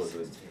Paul was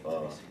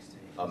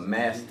a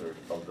master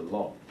of the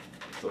law.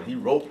 So he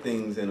wrote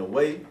things in a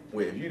way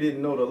where if you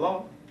didn't know the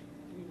law,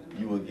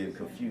 you would get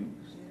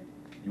confused.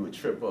 You would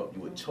trip up,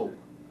 you would choke.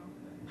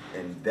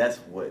 And that's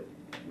what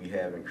we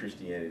have in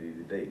Christianity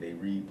today. They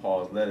read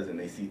Paul's letters and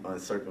they see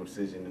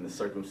uncircumcision and the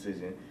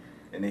circumcision,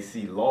 and they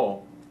see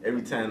law.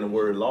 Every time the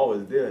word law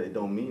is there, it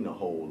don't mean the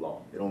whole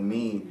law. It don't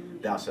mean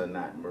thou shalt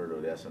not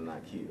murder, thou shalt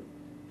not kill.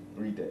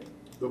 Read that.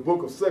 The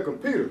book of 2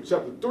 Peter,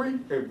 chapter 3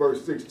 and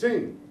verse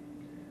 16.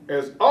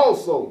 As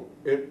also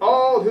in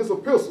all his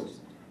epistles,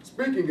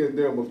 speaking in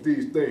them of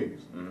these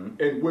things,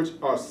 in which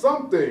are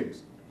some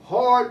things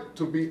hard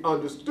to be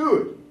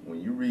understood. When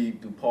you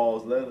read through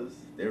Paul's letters,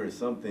 there is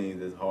some things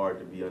that's hard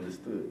to be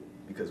understood.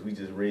 Because we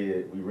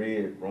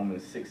read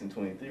Romans 6 and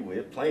 23, where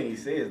it plainly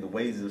says the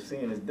wages of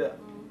sin is death.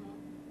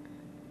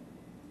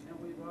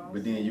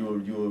 But then you'll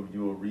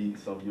read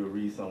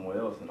somewhere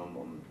else, and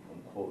I'm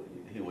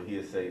quoting.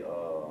 He'll say,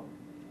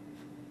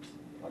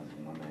 I just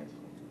my man just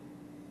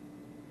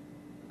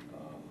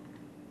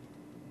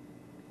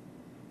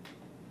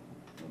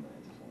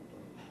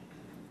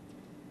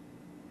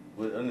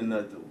But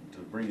enough to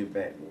bring it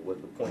back,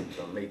 what the point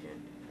I'm making,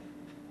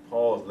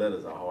 Paul's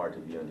letters are hard to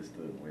be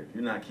understood. Where if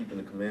you're not keeping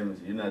the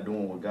commandments, you're not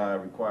doing what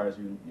God requires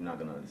you, you're not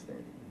going to understand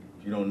it.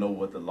 If you don't know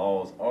what the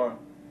laws are,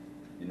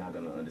 you're not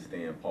going to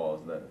understand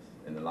Paul's letters.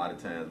 And a lot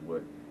of times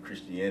what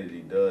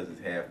Christianity does is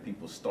have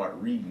people start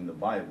reading the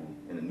Bible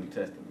in the New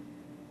Testament.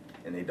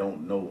 And they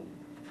don't know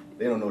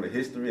the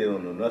history, they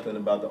don't know nothing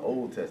about the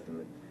Old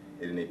Testament.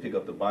 And then they pick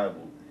up the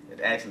Bible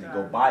and actually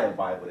go buy a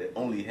Bible that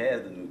only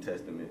has the New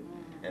Testament.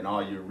 And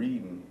all you're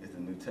reading is the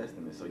New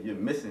Testament. So you're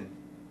missing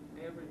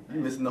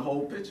the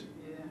whole picture.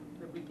 Yeah,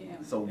 the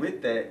beginning. So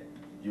with that,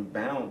 you're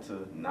bound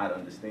to not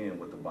understand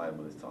what the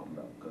Bible is talking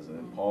about. Because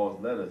in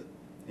Paul's letters,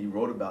 he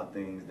wrote about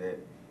things that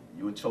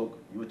you would choke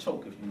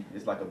if you.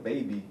 It's like a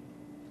baby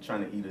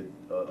trying to eat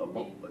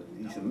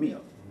eat some meat.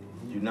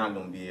 You're not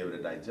going to be able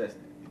to digest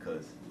it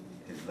because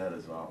his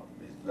letters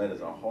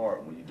are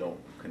hard when you don't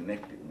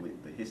connect it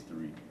with the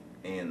history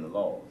and the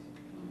laws.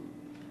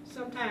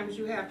 Sometimes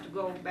you have to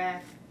go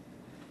back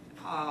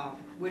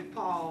with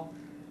Paul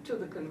to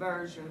the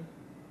conversion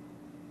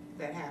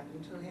that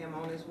happened to him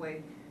on his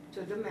way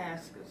to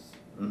Damascus.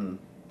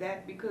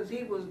 That because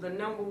he was the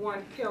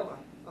 #1 killer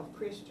of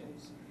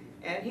Christians,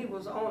 and he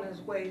was on his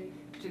way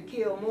to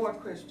kill more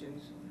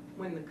Christians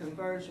when the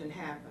conversion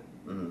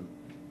happened.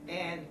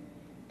 And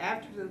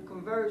after the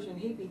conversion,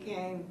 he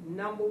became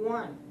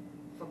 #1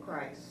 for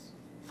Christ.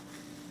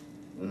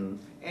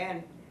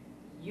 And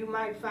you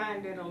might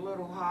find it a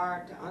little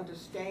hard to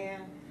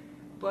understand,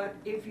 but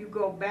if you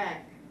go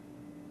back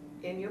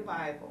in your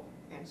Bible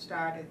and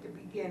start at the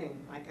beginning,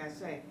 like I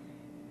say,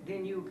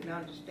 then you can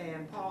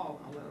understand Paul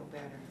a little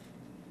better.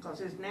 Because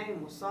his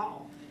name was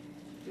Saul.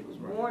 He was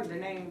born, the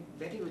name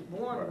that he was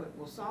born with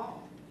was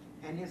Saul.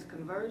 And his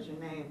conversion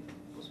name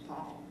was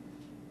Paul.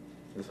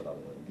 That's what I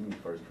want. Give me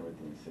 1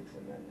 Corinthians 6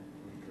 and 9.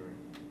 Okay.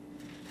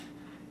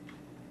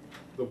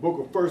 The book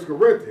of 1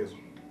 Corinthians,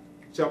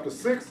 chapter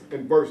 6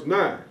 and verse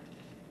 9.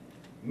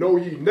 Know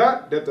ye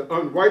not that the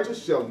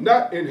unrighteous shall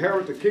not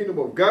inherit the kingdom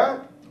of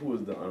God? Who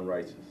is the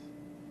unrighteous?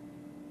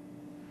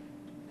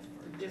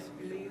 The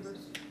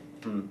disbelievers.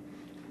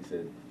 He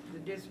said The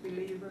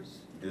disbelievers.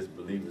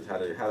 disbelievers. How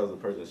does a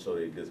person show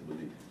they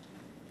disbelief?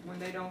 When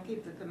they don't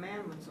keep the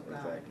commandments of God.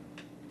 Exactly.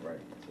 Right.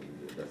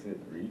 So that's it.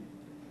 Read.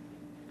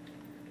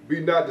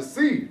 Be not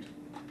deceived,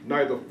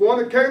 neither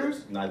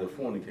fornicators. Neither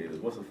fornicators.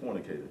 What's a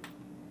fornicator?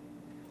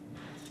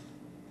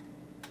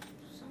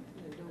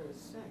 Something to do with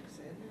sex,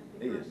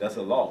 isn't it? Yeah, that's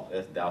a law.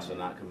 That's thou shalt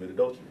not commit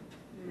adultery.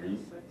 Read.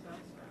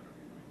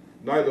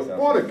 Neither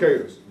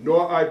fornicators,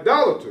 nor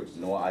idolaters.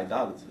 Nor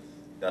idolaters.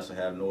 Thou shalt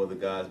have no other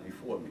gods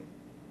before me.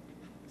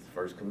 It's the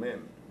first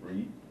commandment.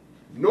 Read.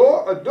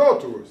 Nor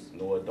adulterers.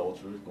 Nor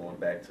adulterers, going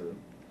back to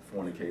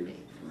fornicators.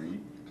 Read.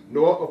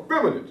 Nor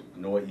effeminate.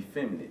 Nor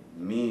effeminate.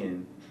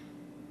 Men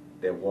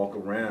that walk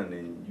around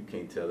and you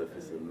can't tell if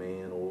it's a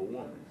man or a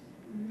woman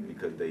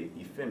because they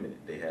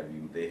effeminate. They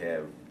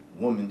have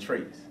woman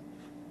traits.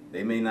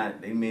 They may not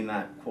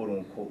quote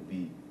unquote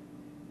be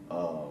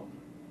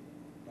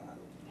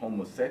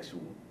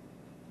homosexual,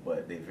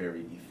 but they're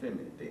very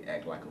effeminate. They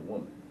act like a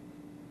woman.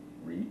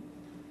 Read.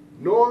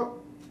 Nor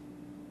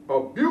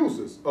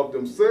abusers of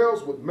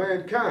themselves with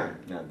mankind.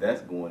 Now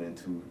that's going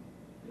into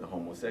the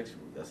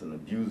homosexual. That's an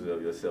abuser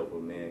of yourself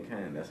with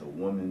mankind. That's a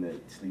woman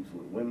that sleeps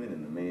with women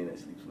and a man that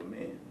sleeps with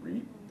men.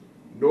 Read.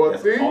 Nor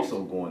that's thieves.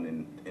 Also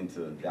going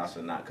into thou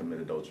shalt not commit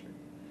adultery.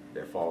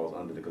 That falls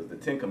under because the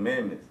 10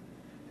 Commandments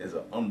is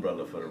an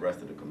umbrella for the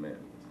rest of the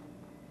commandments.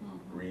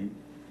 Read.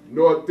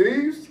 Nor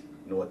thieves.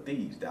 Nor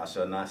thieves. Thou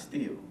shalt not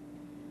steal.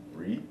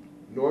 Read.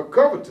 Nor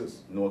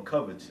covetous. Nor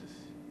covetous.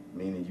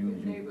 meaning Your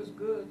you neighbor's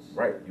goods.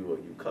 right,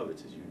 you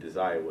covetous, you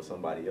desire what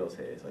somebody else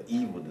has, an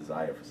evil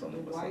desire for A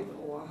something. wife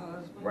or a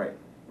husband. Right,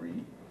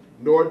 read.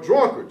 Nor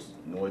drunkards,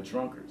 Nor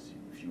drunkards.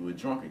 If you were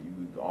drunkard,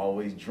 you were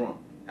always drunk,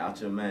 out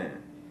your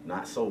mind,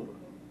 not sober.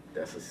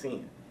 That's a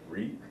sin.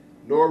 Read.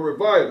 nor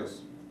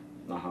revilers,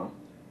 Uh-huh.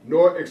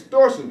 nor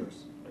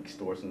extortioners,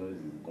 Extortioners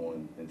is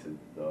going into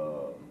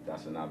thou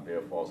shalt not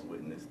bear false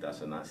witness, thou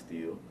shalt not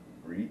steal.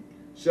 Read.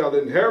 shall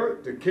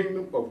inherit the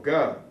kingdom of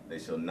God. They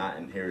shall not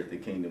inherit the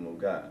kingdom of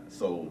God.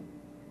 So,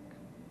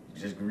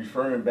 just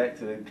referring back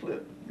to the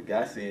clip, the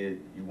guy said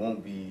you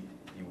won't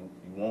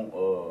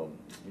go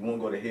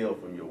to hell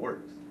from your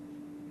works.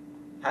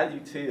 How do you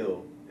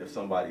tell if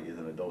somebody is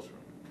an adulterer?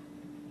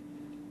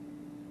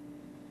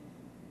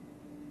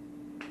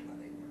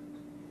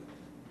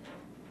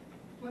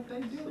 What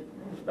they do.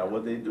 By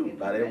what they do,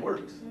 by their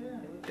works.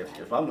 Yeah.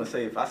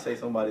 If I say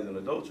somebody's an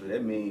adulterer,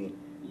 that means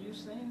You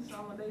seen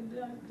some of they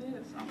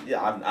did something.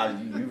 yeah,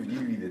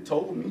 you either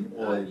told me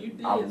or You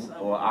did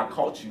something. I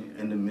caught you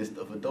in the midst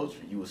of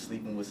adultery. You were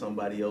sleeping with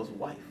somebody else's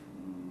wife.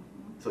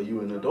 So you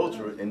were an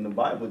adulterer, and the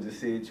Bible just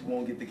said you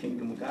won't get the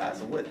kingdom of God.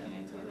 So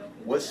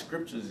what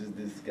scriptures is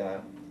this guy,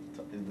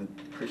 is the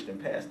Christian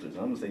pastors?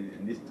 I'm gonna say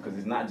this because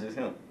it's not just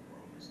him.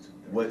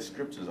 What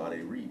scriptures are they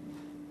reading?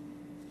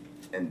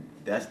 And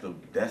that's the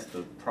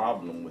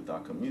problem with our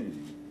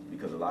community,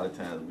 because a lot of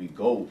times we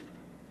go,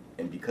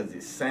 and because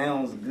it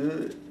sounds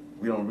good,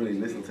 we don't really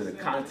listen to the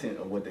content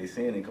of what they're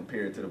saying and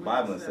compare it to the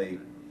Bible and say,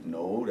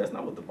 no, that's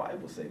not what the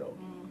Bible say though.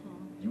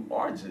 You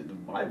are judged. The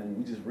Bible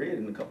we just read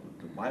in a couple.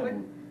 The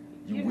Bible,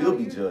 you will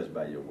be judged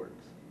by your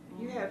works.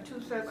 You have two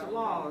sets of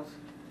laws,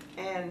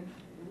 and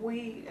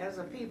we as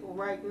a people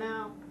right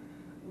now,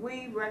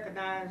 we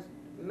recognize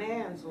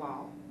man's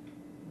law.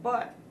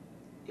 But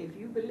if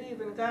you believe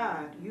in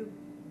God, you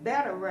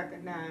better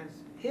recognize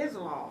his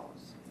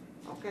laws,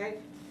 okay?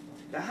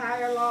 The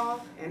higher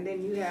law, and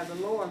then you have the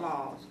lower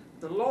laws.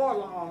 The lower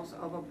laws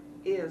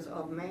is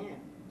of man,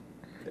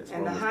 That's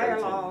and the Romans higher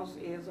 13. laws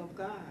is of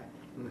God.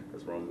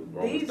 That's Romans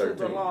These 13. are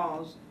the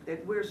laws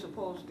that we're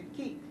supposed to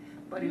keep.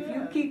 But if you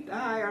Yeah. keep the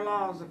higher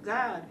laws of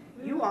God,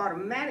 you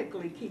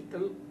automatically keep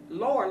the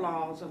lower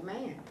laws of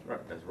man.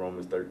 Right, that's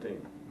Romans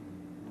 13.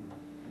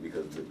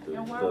 Because the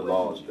And why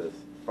laws wouldn't you?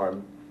 that's,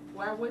 pardon?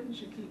 Why wouldn't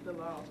you keep the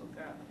laws of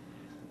God?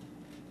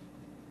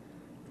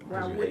 Why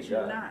Because you would hate you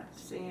God. not?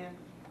 Sin.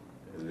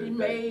 Is He it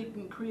made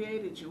and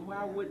created you.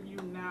 Why would you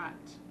not?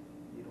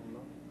 You don't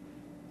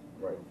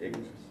know. right,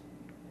 ignorance.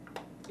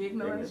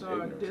 Ignorance or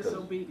Ignorance, 'cause-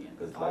 disobedience?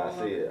 Because like I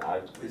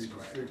said, It's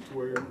correct.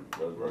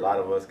 6:12. a lot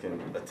of us can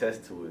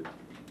attest to it.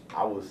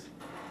 I was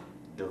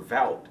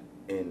devout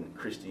in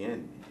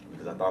Christianity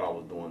because I thought I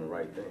was doing the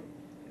right thing.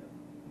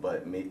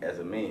 But me as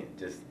a man,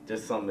 just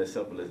something as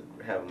simple as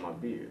having my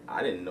beard.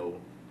 I didn't know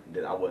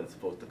that I wasn't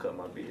supposed to cut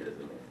my beard as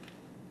a man.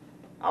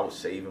 I was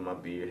shaving my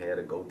beard, had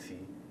a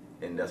goatee,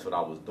 and that's what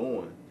I was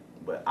doing.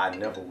 But I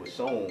never was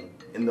shown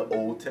in the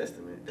Old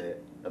Testament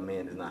that a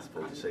man is not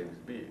supposed to shave his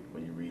beard.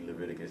 When you read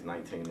Leviticus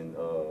 19 and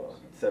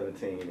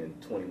 17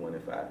 and 21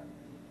 and 5.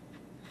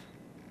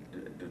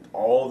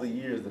 All the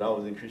years that I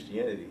was in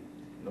Christianity,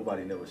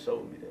 nobody never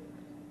showed me that.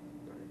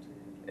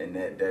 And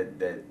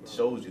that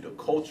shows you the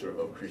culture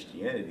of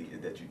Christianity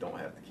is that you don't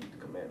have to keep the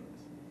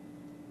commandments.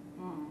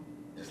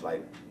 Just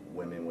like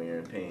women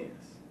wearing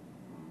pants.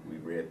 We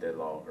read that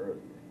law earlier.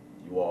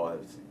 You all have,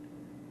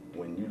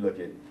 when you look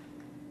at,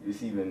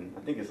 it's even,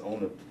 I think it's on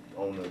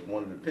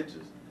one of the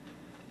pictures.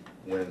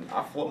 When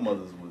our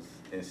foremothers was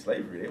in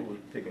slavery, they were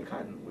picking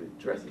cotton with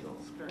dresses on.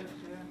 Skirts,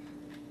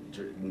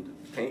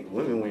 yeah.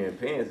 Women wearing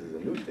pants is a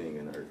new thing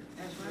in the earth.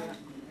 That's right.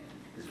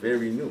 It's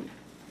very new.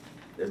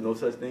 There's no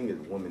such thing as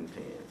women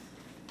pants.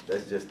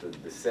 That's just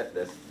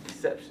that's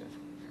deception.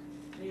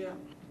 Yeah.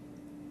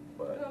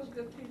 But That was a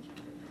good picture.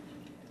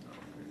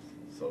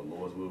 so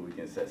Lord's will, we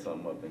can set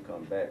something up and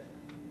come back.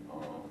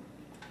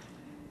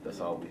 That's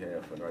all we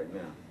have for right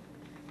now.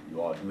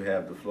 You all do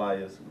have the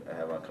flyers.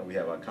 We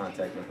have our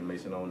contact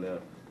information on there,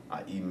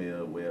 our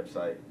email,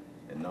 website,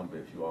 and number.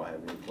 If you all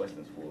have any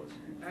questions for us,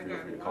 I feel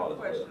got free to call one us.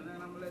 question,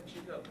 and I'm gonna let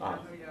you go, 'cause I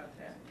Uh-huh. know y'all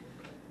have.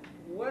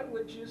 What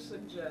would you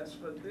suggest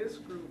for this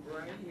group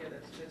right here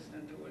that's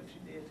listening to what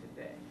you did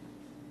today?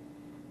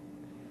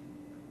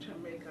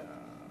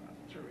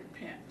 To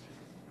repent?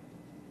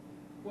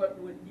 What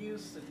would you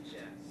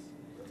suggest?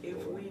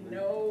 If we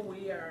know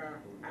we are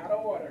out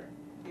of order,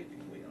 if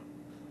you will,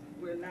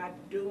 we're not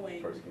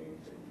doing First Kings.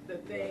 the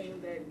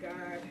thing that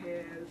God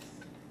has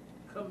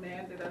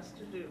commanded us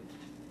to do,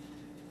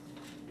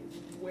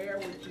 where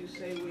would you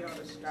say we ought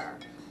to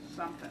start?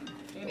 Something,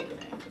 anything?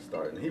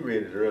 Starting. He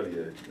read it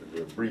earlier,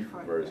 the brief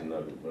version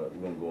of it, but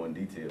we're gonna go in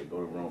detail. Go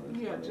to Romans.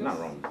 Yeah, Not just-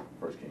 Romans.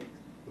 First Kings.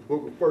 The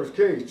book of 1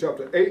 Kings,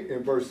 chapter 8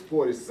 and verse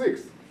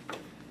 46.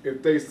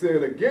 If they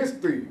sin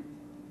against thee,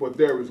 but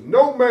there is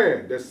no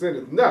man that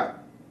sinneth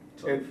not.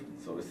 So, And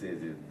so it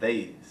says if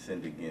they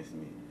sinned against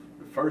me.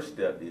 The first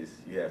step is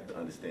you have to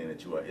understand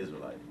that you are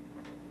Israelite.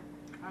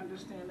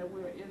 Understand that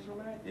we're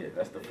Israelites? Yeah,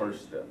 that's the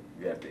first step.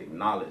 You have to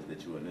acknowledge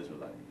that you're an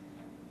Israelite.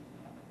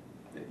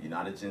 That you're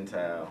not a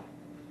Gentile,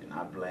 you're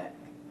not black,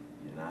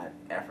 You're not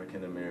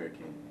African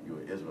American, you're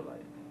an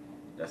Israelite.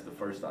 That's the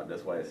first stop.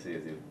 That's why it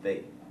says if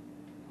they.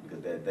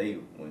 Because that day,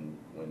 when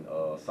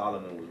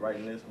Solomon was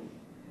writing this,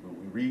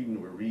 we're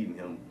reading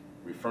him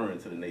referring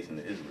to the nation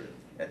of Israel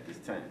at this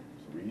time.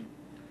 So read.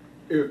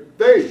 If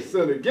they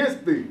sin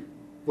against thee,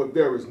 for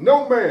there is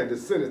no man that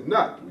sinneth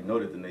not. We know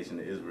that the nation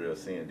of Israel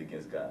sinned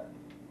against God.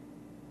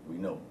 We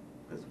know,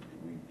 because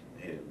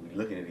we're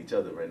looking at each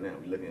other right now.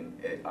 We're looking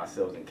at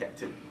ourselves in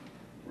captivity.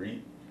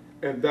 Read.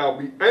 And thou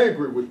be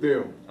angry with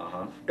them,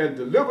 and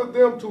deliver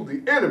them to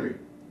the enemy,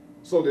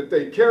 so that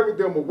they carry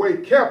them away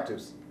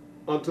captives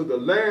unto the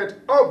land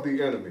of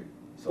the enemy,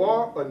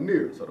 far or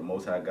near. So the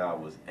Most High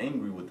God was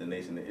angry with the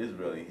nation of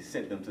Israel, and he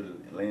sent them to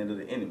the land of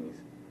the enemies,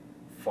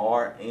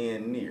 far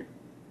and near.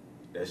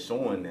 That's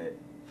showing that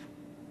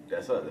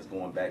that's us. That's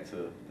going back to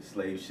the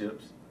slave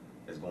ships.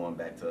 That's going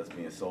back to us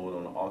being sold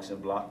on the auction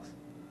blocks.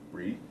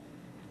 Read.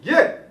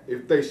 Yet,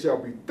 if they shall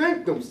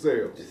bethink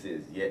themselves. It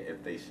says, yet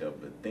if they shall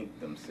bethink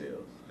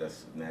themselves.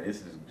 Now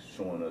this is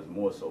showing us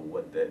more so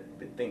what that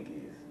bethink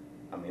is.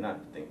 I mean,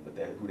 not bethink, but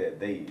who that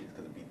they is.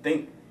 Because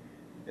bethink,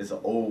 it's an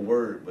old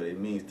word, but it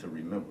means to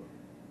remember.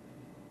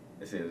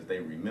 It says they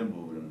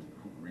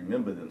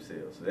remember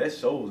themselves. So that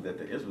shows that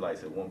the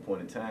Israelites at one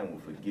point in time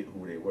will forget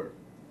who they were.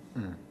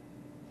 Mm.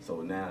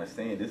 So now it's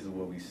saying this is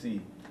what we see.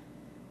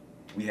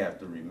 We have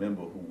to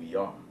remember who we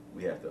are.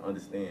 We have to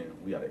understand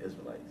we are the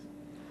Israelites.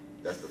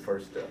 That's the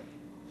first step.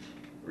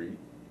 Read.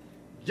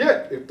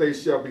 Yet if they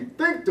shall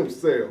bethink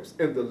themselves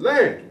in the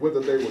land whither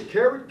they were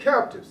carried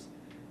captives,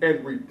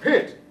 and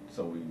repent.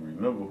 So we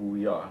remember who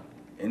we are.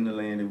 In the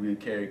land that we were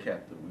carried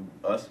captive. We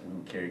were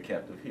carried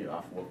captive here.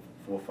 Our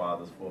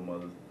forefathers,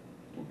 foremothers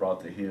were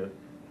brought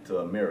to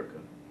America.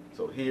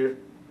 So here,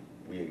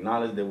 we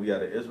acknowledge that we are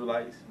the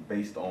Israelites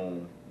based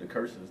on the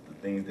curses, the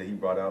things that he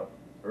brought out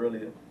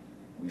earlier.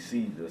 We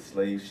see the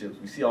slave ships.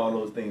 We see all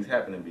those things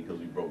happening because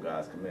we broke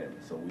God's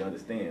commandments. So we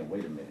understand,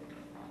 wait a minute,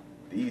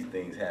 these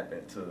things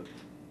happen to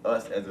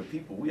us as a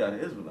people. We are the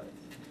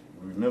Israelites.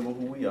 We remember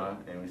who we are,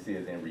 and it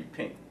says, and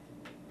repent.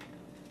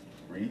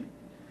 Read.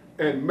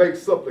 And make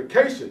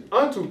supplication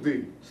unto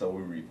thee. So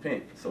we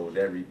repent. So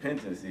that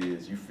repentance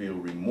is you feel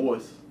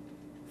remorse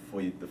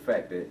for the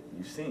fact that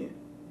you sinned.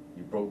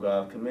 You broke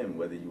God's commandment,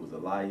 whether you was a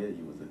liar,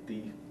 you was a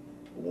thief,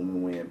 a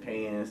woman wearing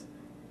pants,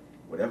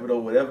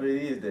 whatever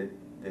it is that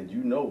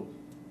you know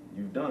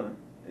you've done.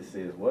 It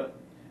says what?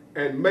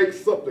 And make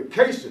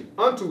supplication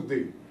unto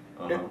thee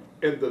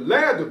in the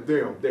land of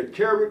them that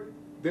carried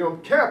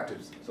them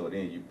captives. So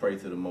then you pray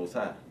to the Most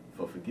High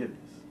for forgiveness.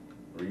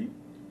 Read.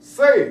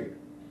 Saying,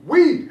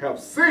 we have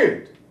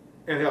sinned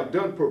and have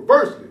done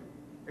perversely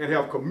and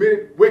have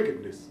committed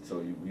wickedness.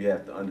 So you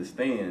have to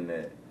understand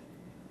that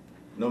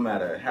no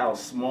matter how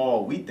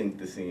small we think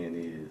the sin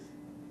is,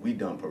 we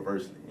done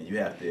perversely. And you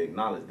have to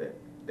acknowledge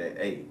that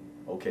hey,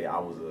 okay, I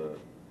was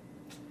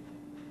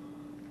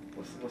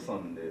what's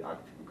something that our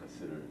people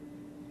consider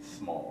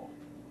small?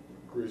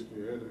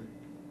 Christianity.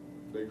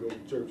 They go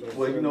to church on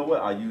Well, you know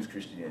what? I use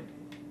Christianity.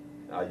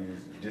 I use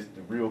just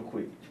real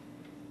quick.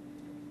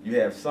 You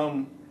have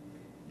some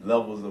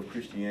levels of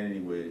Christianity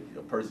where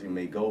a person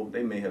may go,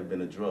 they may have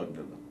been a drug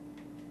dealer,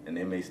 and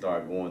they may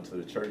start going to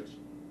the church,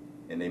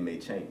 and they may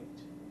change.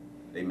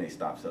 They may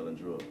stop selling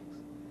drugs.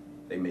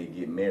 They may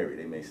get married.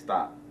 They may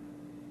stop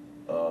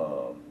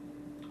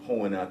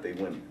hoeing out their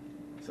women.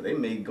 So they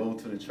may go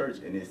to the church,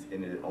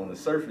 and on the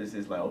surface,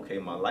 it's like, okay,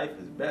 my life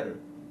is better,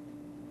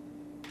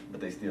 but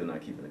they still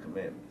not keeping the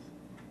commandments.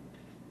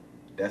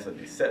 That's a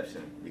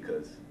deception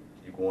because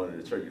you're going to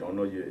the church, you don't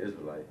know you're an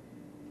Israelite,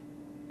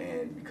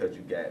 and because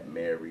you got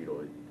married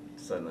or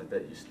something like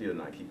that, you're still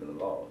not keeping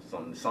the laws.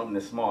 Something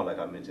that's small, like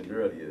I mentioned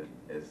earlier,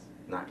 is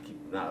not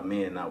a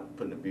man not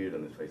putting a beard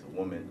on his face, a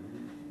woman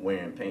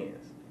wearing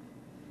pants.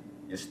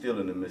 You're still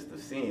in the midst of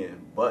sin,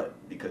 but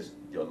because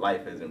your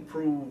life has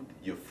improved,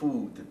 you're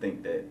fooled to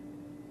think that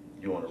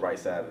you're on the right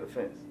side of the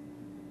fence.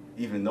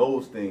 Even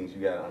those things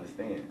you gotta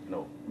understand.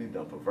 No, we've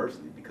done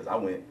perversely because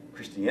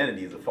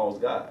Christianity is a false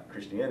god.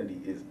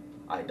 Christianity is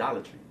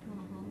idolatry.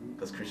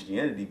 Because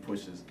Christianity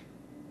pushes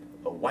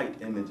a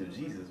white image of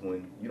Jesus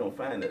when you don't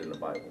find that in the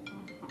Bible.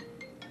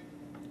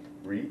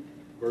 Read.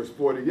 Verse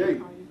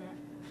 48.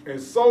 And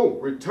so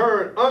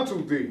return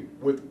unto thee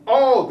with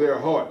all their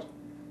heart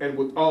and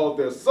with all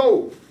their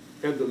soul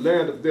in the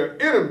land of their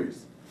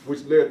enemies,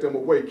 which led them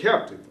away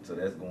captive. So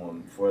that's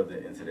going further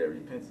into their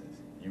repentance.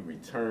 You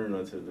return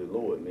unto the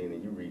Lord,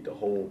 meaning you read the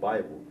whole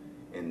Bible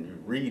and you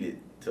read it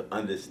to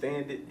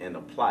understand it and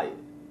apply it.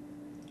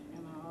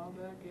 And all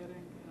that getting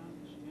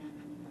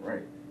understanding.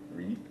 Right.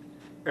 Read.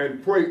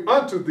 And pray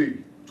unto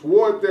thee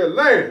toward their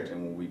land.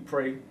 And when we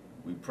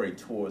pray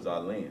towards our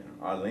land.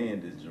 Our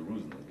land is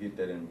Jerusalem. Get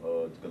that in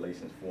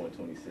Galatians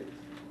 4:26.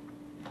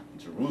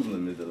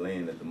 Jerusalem is the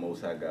land that the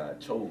Most High God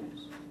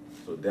chose.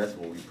 So that's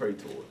what we pray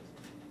towards.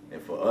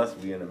 And for us,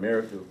 we in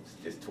America,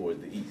 it's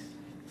towards the east.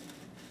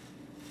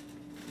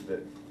 Is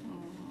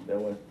that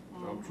one?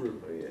 I'm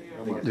true.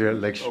 Oh, Yeah,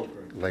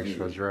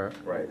 Lakeshore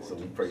Drive. Right, so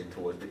we pray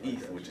towards the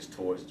east, which is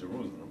towards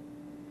Jerusalem.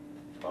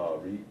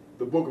 Read.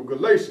 The book of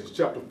Galatians,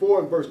 chapter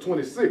 4 and verse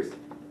 26.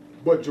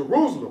 But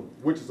Jerusalem,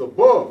 which is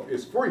above,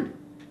 is free,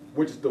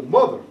 which is the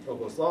mother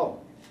of us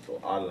all. So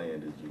our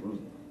land is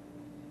Jerusalem.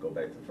 Go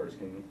back to 1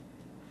 Kings.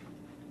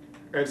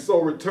 And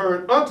so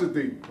return unto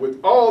thee with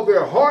all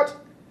their heart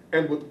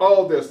and with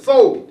all their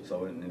soul.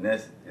 So and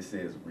that's, it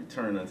says,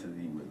 return unto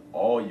thee with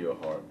all your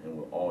heart and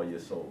with all your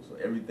soul. So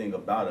everything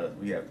about us,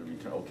 we have to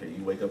return. Okay,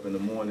 you wake up in the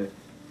morning,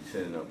 you're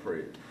sending up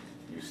prayer.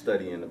 You're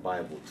studying the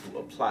Bible to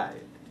apply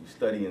it. You're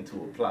studying to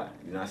apply.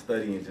 You're not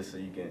studying just so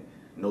you can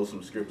know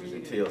some scriptures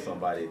and tell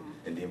somebody,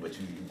 and then but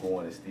you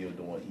going and still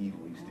doing evil,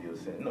 you still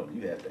sin. No,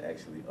 you have to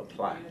actually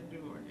apply.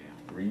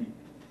 Read.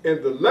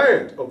 In the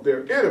land of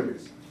their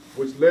enemies,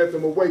 which led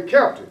them away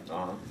captive,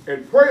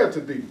 and pray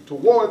unto thee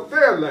toward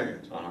their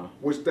land,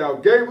 which thou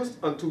gavest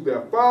unto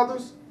their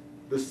fathers,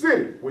 the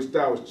city which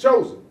thou hast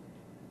chosen,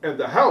 and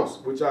the house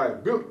which I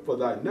have built for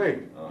thy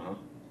name.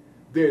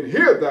 Then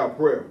hear thou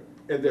prayer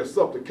and their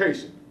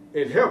supplication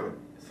in heaven.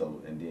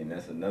 So, and then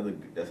that's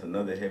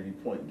another heavy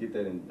point. Get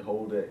that and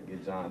hold that.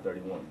 Get John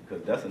 31,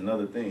 because that's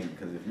another thing.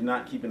 Because if you're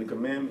not keeping the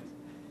commandments,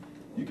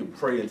 you can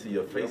pray until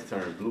your face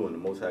turns blue, and the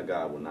Most High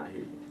God will not hear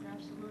you.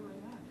 Absolutely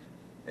not.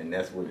 And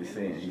that's what it's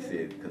saying. He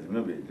said, because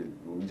remember,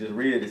 what we just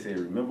read, it said,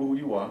 remember who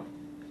you are.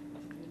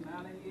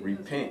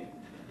 Repent.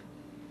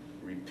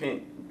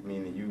 Repent,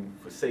 meaning you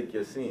forsake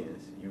your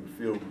sins. You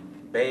feel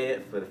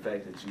bad for the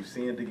fact that you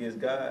sinned against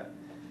God,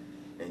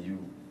 and you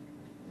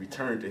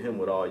return to him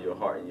with all your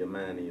heart and your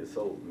mind and your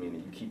soul,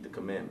 meaning you keep the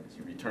commandments.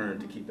 You return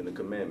to keeping the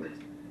commandments.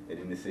 And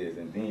then it says,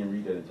 and then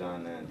read that in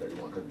John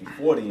 9:31. Because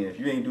before then, if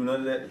you ain't do none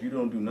of that, if you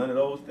don't do none of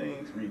those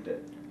things, read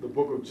that. The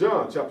book of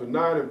John, chapter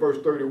 9 and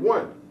verse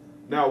 31.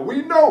 Now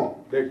we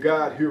know that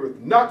God heareth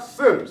not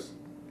sinners,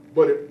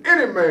 but if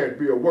any man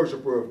be a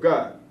worshiper of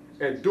God,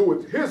 and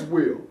doeth his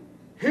will,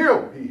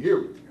 him he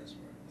heareth.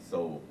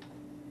 So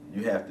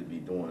you have to be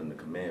doing the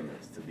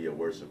commandments to be a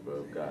worshiper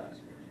of God.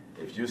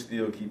 If you're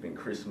still keeping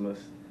Christmas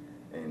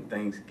and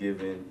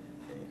Thanksgiving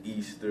and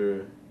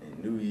Easter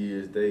and New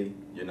Year's Day,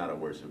 you're not a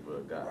worshiper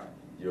of God.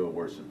 You're a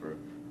worshiper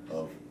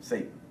of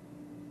Satan.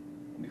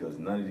 Because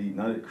none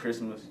of the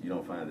Christmas, you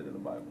don't find it in the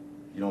Bible.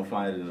 You don't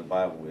find it in the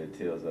Bible where it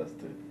tells us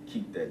to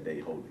keep that day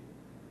holy.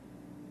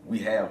 We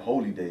have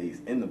holy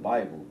days in the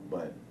Bible,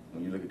 but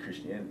when you look at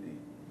Christianity,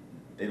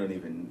 they don't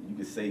even, you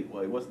could say,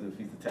 well, what's the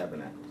Feast of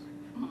Tabernacles?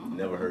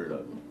 Never heard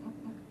of it.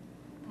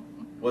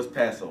 What's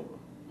Passover?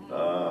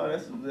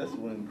 That's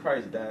when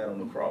Christ died on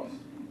the cross.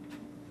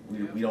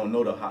 We don't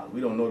know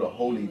the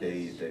holy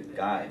days that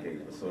God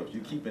gave us. So if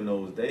you're keeping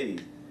those days,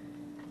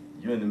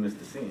 you're in the midst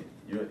of sin.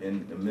 You're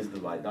in the midst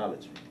of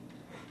idolatry,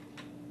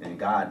 and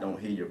God don't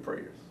hear your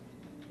prayers.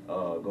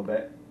 Go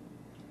back.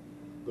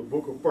 The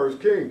book of 1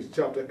 Kings,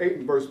 chapter 8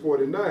 and verse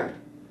 49.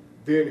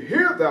 Then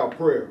hear thou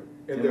prayer.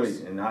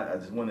 And I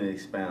just want to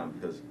expound,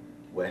 because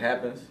what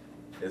happens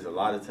is a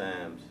lot of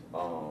times,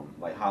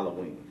 like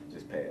Halloween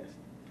just passed.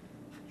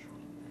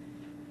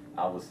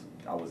 I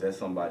was at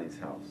somebody's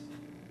house,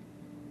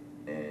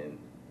 and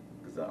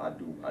because I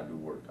do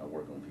work, I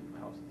work on people's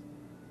houses.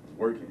 I was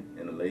working,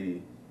 and a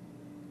lady,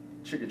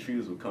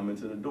 trick-or-treaters would come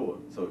into the door.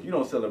 So if you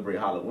don't celebrate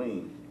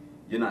Halloween,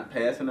 you're not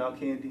passing out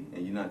candy,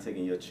 and you're not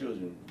taking your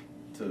children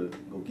to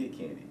go get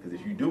candy. Because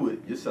if you do it,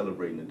 you're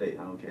celebrating the day.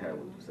 I don't care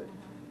what you say.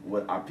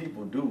 What our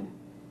people do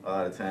a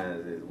lot of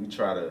times is we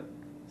try to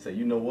say,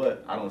 you know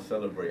what, I don't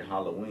celebrate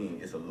Halloween,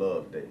 it's a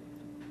love day.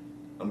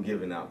 I'm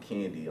giving out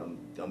candy, I'm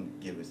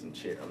giving some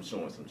I'm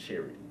showing some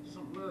charity.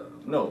 Some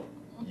love. No,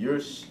 you're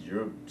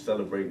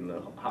celebrating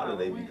the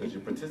holiday because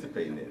you're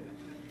participating in it.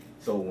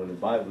 So when the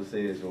Bible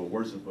says you're a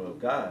worshiper of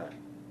God,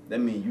 that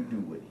means you do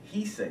what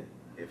he say.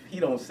 If he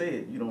don't say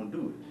it, you don't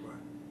do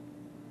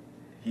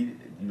it. You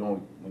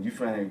don't. When you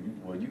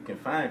find, well, you can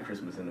find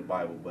Christmas in the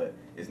Bible, but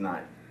it's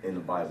not in the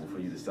Bible for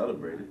you to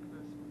celebrate it.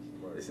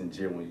 It's in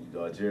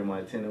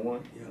Jeremiah 10 and 1,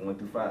 1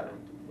 through 5.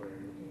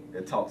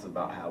 It talks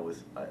about how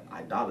it's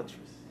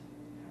idolatrous.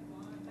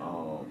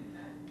 Go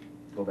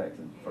back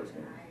to 1 Kings.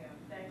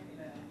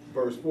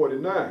 Verse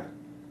 49.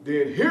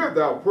 Then hear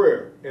thou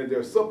prayer and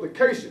their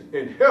supplication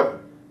in heaven,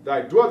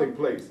 thy dwelling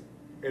place,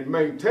 and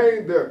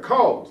maintain their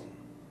cause,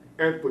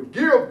 and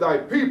forgive thy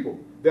people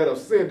that have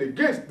sinned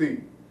against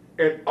thee,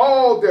 and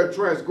all their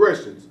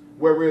transgressions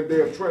wherein they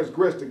have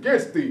transgressed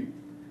against thee,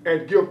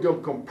 and give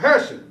them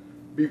compassion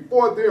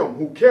before them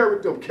who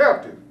carried them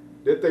captive,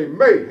 that they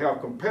may have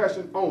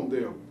compassion on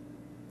them.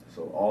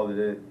 So all of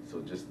that,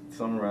 so just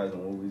summarizing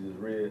what we just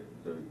read,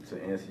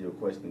 to answer your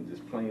question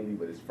just plainly,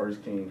 but it's 1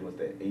 Kings, what's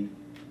that, 8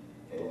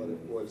 and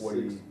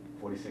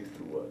 46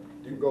 through what?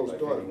 You go like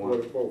start at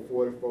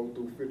 44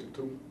 through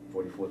 52.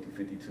 44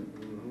 through 52.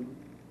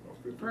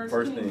 Mm-hmm.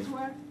 First Kings thing,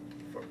 what?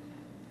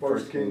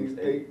 1 Kings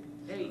 8.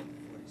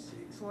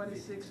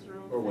 46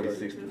 through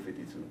 46 through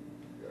 52.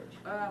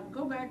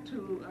 Go back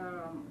to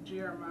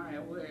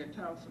Jeremiah, where it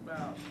talks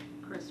about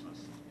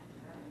Christmas.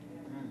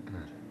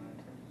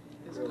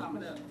 It's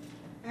coming up.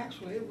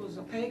 Actually, it was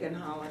a pagan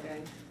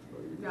holiday.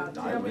 Now, No,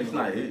 tell me it's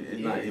what- not.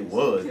 It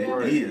was.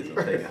 It is a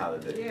pagan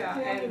holiday. Yeah,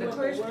 Tell and me the what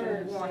Christians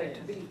word wanted to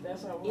says. be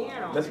That's our in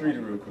word. on Let's it. read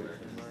it real quick.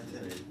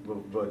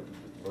 But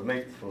But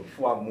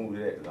before I move to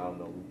that, because I don't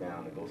know, we're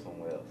bound to go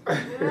somewhere else.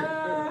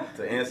 Yeah.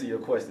 To answer your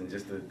question,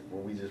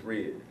 what we just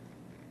read,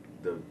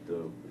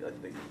 I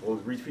think,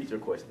 repeat your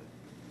question.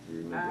 Do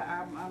you remember?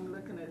 I'm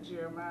looking at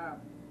Jeremiah,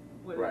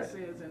 what Right. it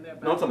says in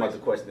that. No, I'm talking about the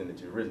question that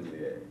you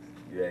originally asked.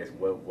 You asked,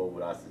 what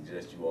would I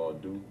suggest you all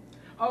do?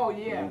 Oh,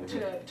 yeah,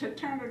 to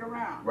turn it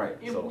around. Right,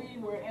 If so-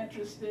 we were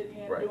interested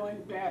in Right.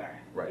 doing better,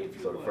 Right, if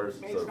you so the would, first-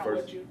 based so the on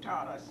first- what you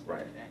taught us.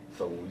 Right. today.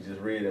 So we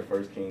just read in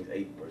 1 Kings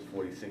 8, verse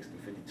 46 through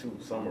 52,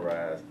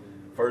 summarize,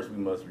 first we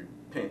must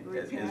repent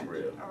as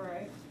Israel. All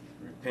right.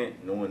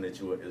 Repent knowing that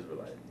you are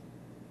Israelite.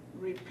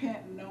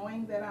 Repent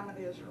knowing that I'm an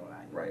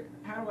Israelite. Right.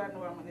 How do I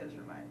know I'm an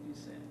Israelite, you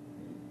said?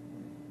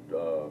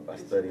 By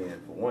studying,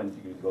 for one,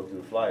 you can go through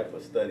the flyer,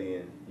 but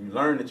studying, you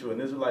learn that you're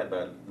an Israelite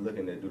by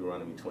looking at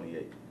Deuteronomy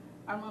 28.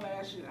 I'm going to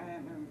ask you,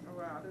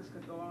 wow, this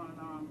could go on and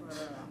on,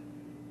 but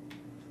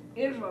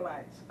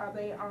Israelites, are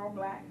they all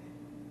black?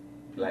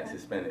 Blacks,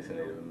 Hispanics, and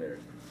Native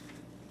Americans.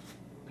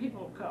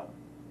 People of color,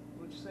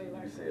 would you say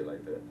like You that? say it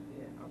like that.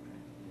 Yeah, okay.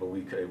 But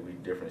we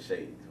different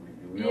shades.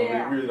 We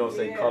Yeah, really don't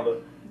say yeah, color,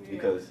 yeah.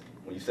 because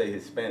when you say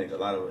Hispanic, a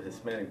lot of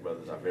Hispanic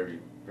brothers are very,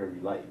 very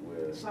light,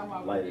 where Some of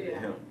them, lighter yeah, than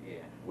him. yeah.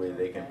 Where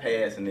they can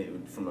pass,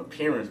 and from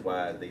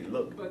appearance-wise, they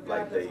look But God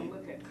like they... doesn't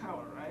look at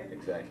color, right?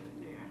 Exactly.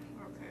 Yeah,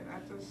 okay,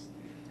 I just,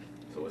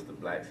 So it's the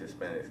blacks,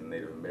 Hispanics, and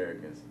Native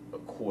Americans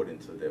according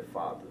to their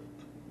father.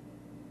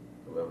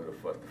 Whoever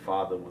the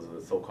father was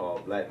a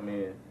so-called black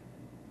man,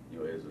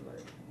 you're an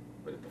Israelite.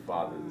 But if the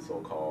father is a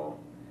so-called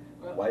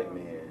white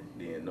man,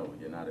 then no,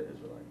 you're not an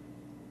Israelite.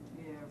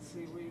 yeah, see,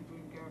 we've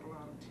got a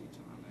lot of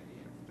teaching on that,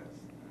 yeah, that's,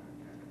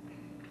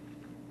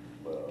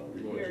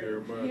 You want hearing,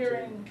 Jeremiah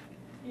hearing,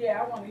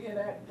 yeah, I want to hear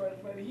that,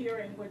 but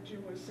hearing what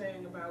you were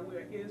saying about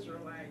we're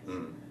Israelites,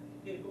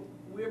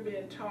 we're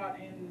being taught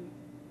in,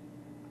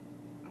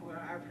 well,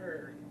 I've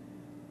heard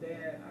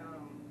that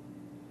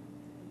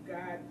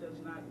God does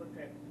not look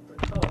at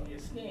the color of your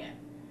skin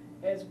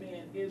as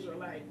being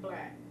Israelite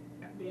black,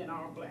 being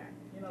all black.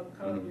 You know, the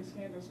color of your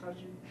skin is because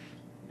you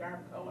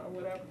dark color or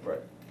whatever. Right.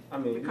 I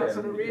mean, Because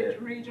of the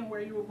region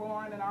where you were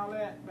born and all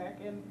that back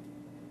in.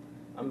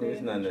 I mean,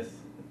 it's not necessary.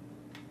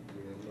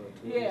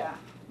 Yeah,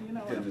 you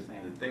know what I'm The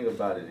saying. thing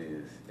about it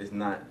is, it's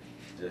not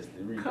just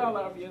the Color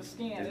of your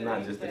skin. It's it not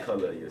ain't just the that.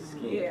 color of your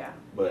skin. Yeah,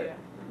 But yeah.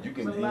 you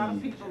can So a lot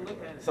of be, people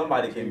look at it.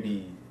 somebody can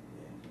be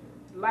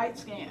Light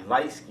skin.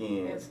 light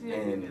skinned And still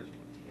and be Israel.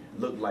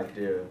 look like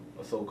they're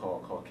a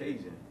so-called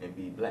Caucasian and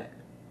be black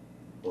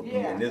or be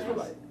Yeah, an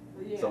Israelite.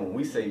 yeah, So when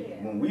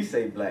we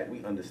say black,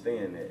 we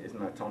understand that it's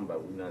not talking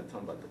about, we're not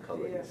talking about the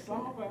color of Yeah, your skin.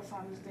 some of us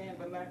understand,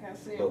 but like I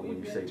said, But when we've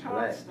you been say taught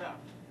black, stuff.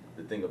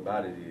 The thing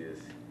about it is,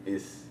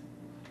 it's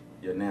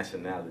your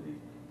nationality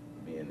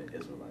being an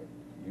Israelite.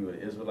 You are an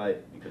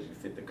Israelite because you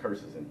fit the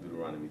curses in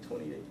Deuteronomy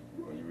 28.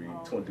 When you read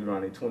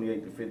Deuteronomy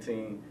 28 to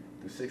 15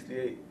 through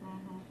 68,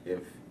 if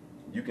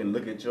you can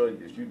look at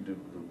if you do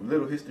the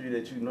little history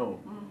that you know,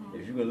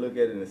 if you can look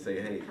at it and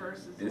say, hey,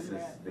 Curses this and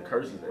is, that, the that,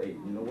 curses, yeah. hey,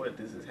 you know what,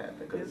 this is happening.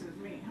 This Because is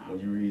me, huh? when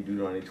you read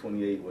Deuteronomy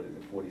 28, what is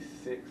it,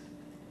 46?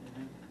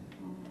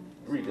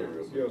 Read that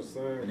real quick. Yeah,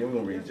 same. And then we're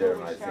going to read That's where we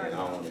Jeremiah 10. I started don't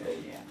off. want to go.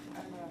 Yeah, I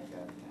know, I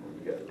got it.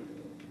 We got it.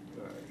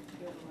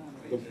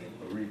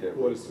 Deuteronomy. Read that.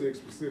 46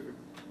 specific.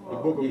 The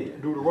Well, book of yeah.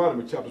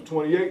 Deuteronomy, chapter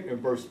 28 and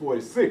verse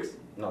 46.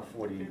 No,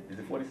 40, is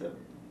it 47?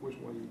 Which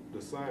one?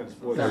 The sign is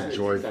Signs. 46.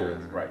 Joy Signs. fear.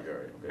 Right, you're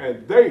right. Okay.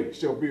 And they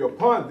shall be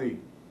upon thee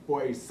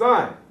for a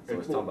sign So and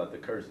it's for, talking about the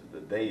curses. The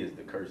day is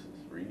the curses.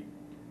 Read.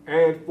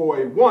 and for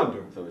a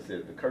wonder. So it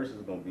says the curses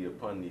is going to be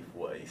upon thee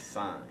for a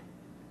sign.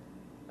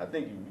 I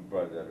think you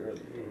brought it up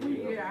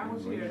earlier. Yeah, I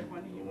was here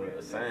when he read A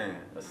that. sign.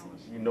 I was-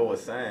 You know a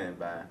sign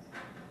by,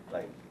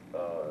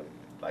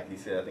 like he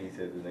said, I think he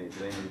said the name of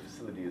the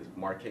facility is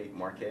Marquette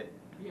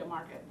Yeah,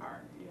 Marquette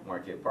Park, yeah.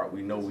 Marquette Park.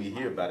 We know we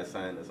hear by the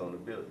sign that's on the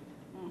building.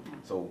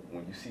 So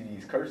when you see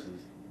these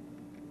curses,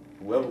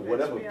 whatever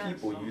Yes, we are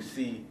people some. you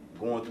see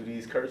going through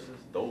these curses,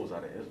 those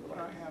are the I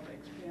Israelites. have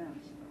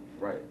experience.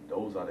 Right,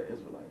 those are the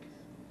Israelites.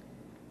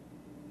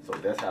 So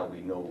that's how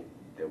we know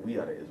that we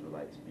are the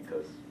Israelites,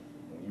 because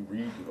when you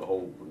read through the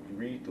whole book, you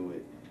read through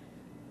it,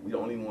 we the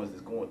only ones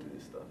that's going through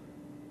this stuff.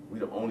 We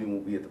the only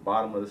one, we at the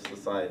bottom of the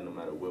society no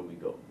matter where we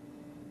go.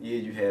 Yeah,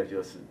 you have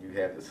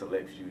the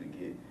select few to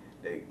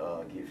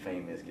get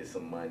famous, get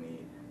some money,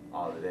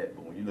 all of that.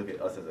 But when you look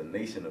at us as a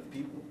nation of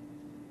people,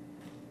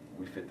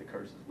 we fit the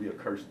curses. We are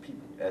cursed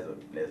people as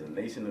a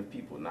nation of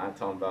people. Not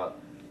talking about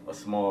a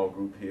small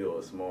group here or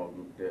a small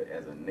group there.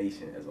 As a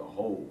nation, as a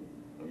whole,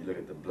 when you look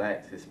at the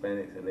blacks,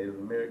 Hispanics, and Native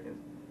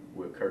Americans,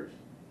 we're cursed.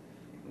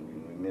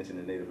 When we mention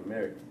the Native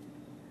Americans,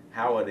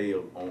 how are they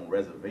on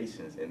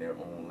reservations in their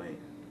own land?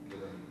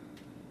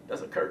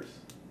 That's a curse.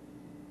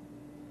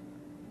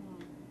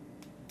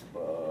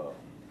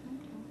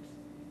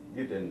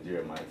 Get that in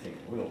Jeremiah 10.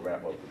 We're gonna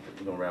wrap up.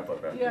 We're gonna wrap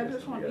up after Yeah, I this.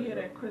 just want to hear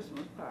that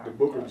Christmas part. The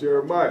book of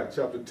Jeremiah,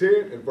 chapter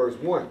 10 and verse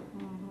 1.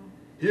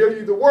 Hear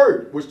ye the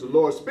word which the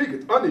Lord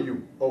speaketh unto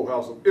you, O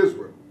house of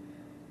Israel.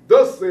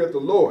 Thus saith the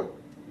Lord,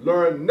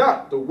 learn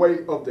not the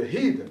way of the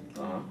heathen,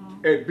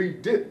 and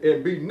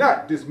be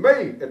not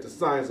dismayed at the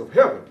signs of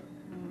heaven,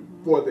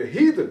 For the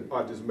heathen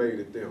are dismayed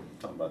at them.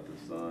 Talking about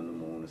the sun, the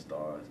moon, and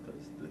stars,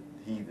 because the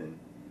heathen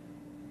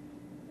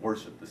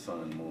worship the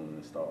sun, the moon,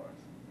 and the stars.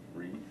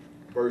 Read.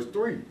 Verse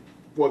 3.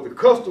 For the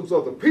customs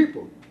of the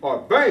people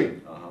are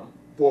vain.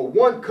 For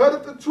one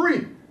cutteth a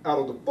tree out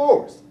of the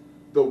forest,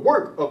 the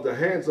work of the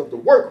hands of the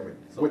workman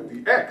with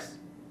the axe.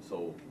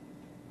 So,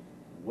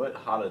 what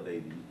holiday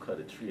do you cut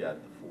a tree out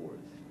of the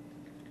forest?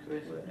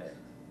 Christmas. With an axe?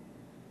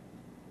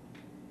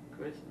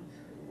 Christmas.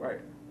 Right.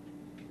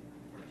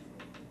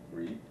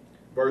 Read.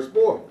 Verse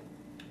 4.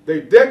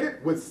 They deck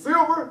it with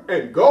silver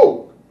and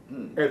gold,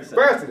 and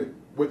fasten it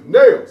with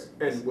nails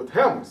and with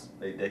hammers.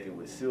 They deck it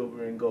with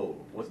silver and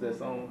gold. What's that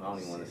song? I don't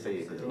even want to say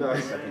it because No.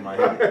 it's stuck in my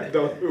head.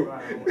 Don't do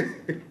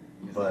it.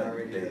 But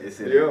it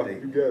said Yeah, they,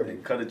 you got they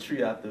it. cut a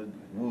tree out the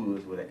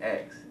woods with an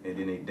axe, and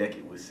then they deck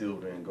it with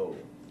silver and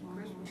gold.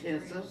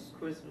 Tinsels.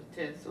 Christmas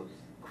tinsels.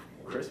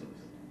 Christmas.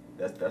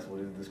 That's what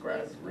it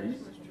describes. Read.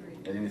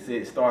 And then it said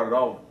it started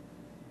off,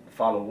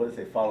 follow, what did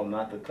it say? Follow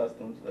not the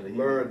customs of the heathen.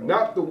 Learn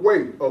not the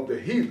way of the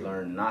heathen.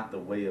 Learn not the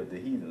way of the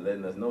heathen,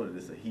 letting us know that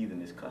it's a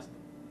heathenish custom.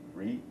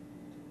 Read.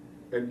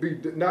 And be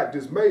not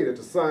dismayed at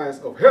the signs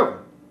of heaven,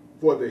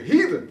 for the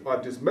heathen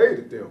are dismayed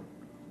at them.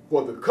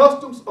 For the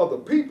customs of the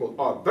people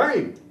are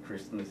vain.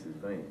 Christmas is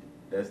vain.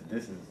 This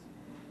is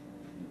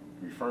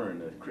referring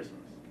to Christmas.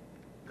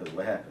 Because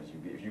what happens?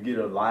 If you get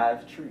a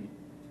live tree,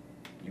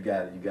 you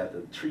got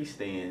the tree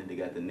stand. They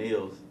got the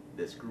nails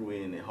that screw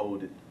in and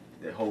hold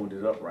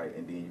it upright,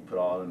 and then you put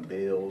all them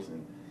bells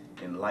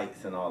and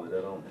lights and all of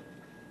that on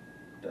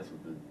it.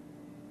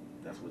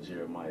 That's what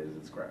Jeremiah is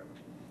describing.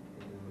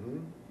 Mm-hmm.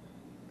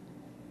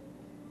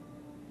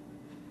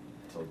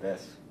 So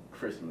that's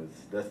Christmas.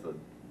 That's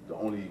the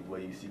only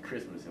way you see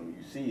Christmas, and when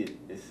you see it,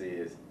 it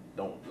says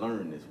don't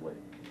learn this way.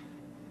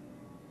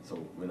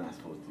 So we're not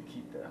supposed to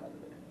keep that holiday.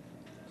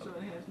 So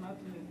it has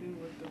nothing to do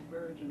with the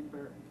virgin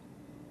birth.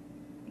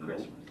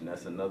 Christmas. Nope. And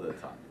that's another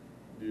topic.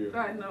 Yeah.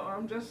 I know,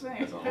 I'm just saying.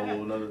 That's a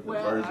whole nother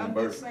well, virgin I'm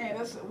birth. just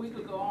saying, we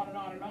could go on and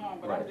on and on,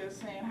 but Right. I'm just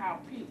saying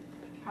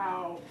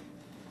how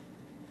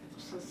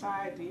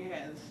society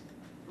has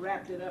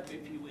wrapped it up,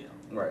 if you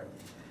will. Right.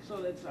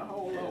 So that's a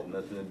whole It has lot.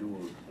 nothing to do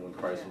with when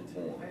Christ was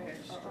born.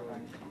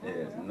 It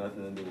has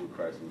nothing to do with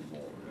Christ was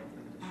born.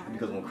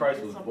 Because when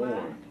Christ was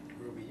born,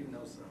 Ruby, you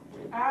know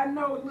something. I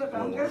know, look,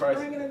 I'm When just Christ-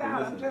 bringing it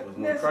out. I'm listen, just,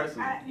 when Christ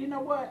listen, was- you know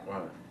what?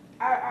 right.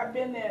 I've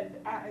been there.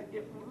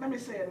 Let me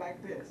say it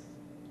like this.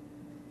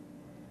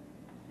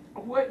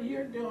 What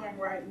you're doing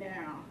right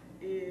now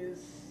is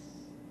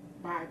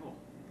Bible.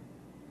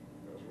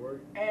 That's right.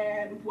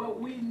 And what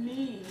we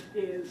need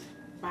is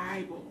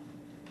Bible.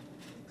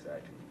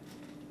 Exactly.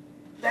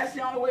 That's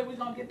the only way we're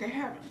going to get to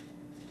heaven.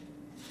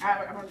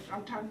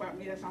 I'm talking about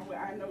me, that's the only way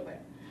I know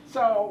that.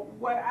 So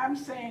what I'm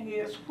saying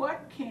is,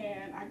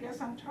 I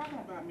guess I'm talking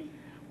about me.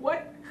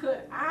 What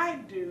could I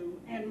do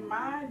in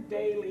my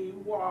daily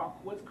walk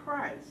with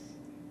Christ?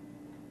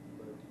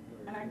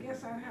 And I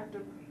guess I'd have to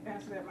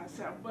answer that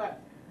myself.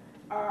 But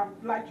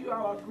like you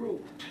all are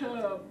group,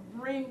 to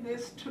bring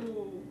this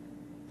to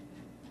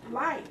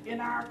light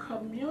in our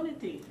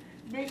community,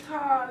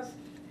 because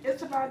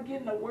it's about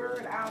getting the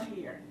word out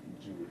here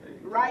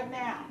right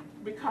now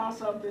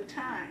because of the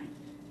time.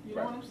 You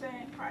know what I'm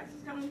saying? Christ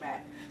is coming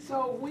back.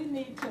 So we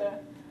need to,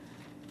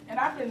 and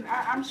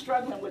I'm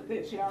struggling with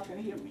this. Y'all can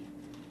hear me.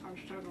 I'm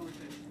struggling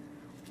with this.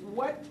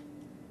 What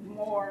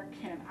more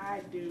can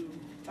I do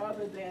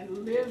other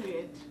than live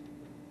it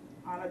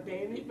on a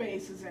daily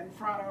basis in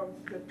front of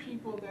the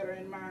people that are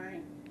in my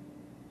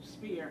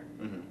sphere?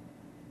 Mm-hmm.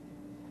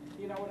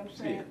 You know what I'm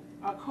saying?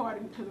 Yeah.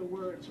 According to the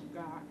words of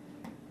God.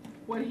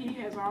 What he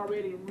has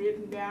already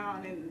written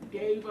down and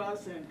gave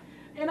us. And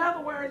in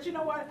other words, you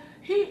know what?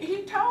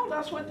 He told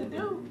us what to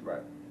do.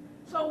 Right.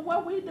 So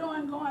what we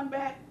doing going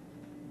back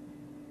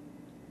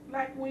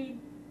like we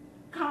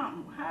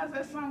come? How's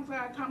that song say?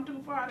 I come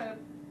too far to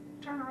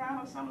turn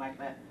around or something like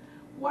that?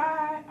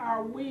 Why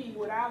are we,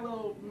 with our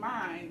little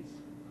minds,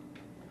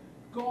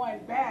 going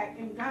back,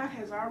 and God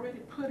has already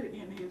put it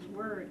in his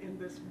word, in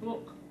this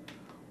book,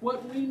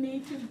 what we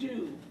need to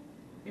do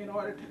in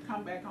order to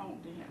come back home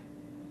to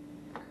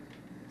him.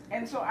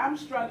 And so I'm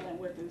struggling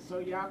with it, so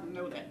y'all can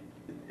know that.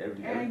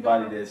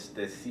 Everybody that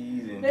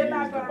sees and they're hears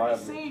not the going to Bible,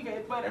 receive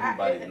it, but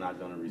everybody's not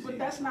going to receive but it.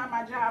 that's not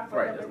my job for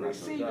Right, them to that's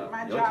not receive your it. job.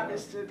 My Your job job.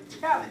 is to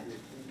tell it.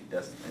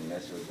 And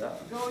that's your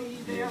job. Go ye Be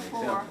an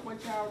therefore example.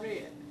 what y'all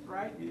read,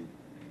 right?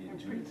 Get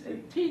And you preach, to take.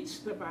 and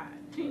teach the Bible,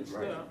 teach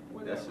Right. the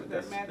whatever,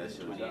 That's Matthew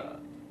your 28, job.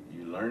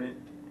 You learn it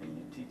and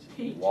you teach it.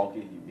 Teach. You walk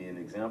it, you be an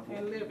example.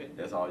 and live it.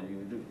 That's all you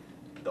can do.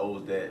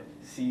 Those that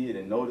see it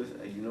and notice,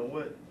 hey, you know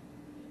what?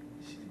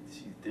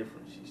 She's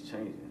different. She's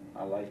changing.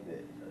 I like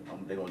that.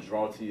 They're going to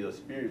draw to your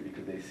spirit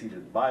because they see the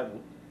Bible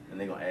and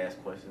they're going to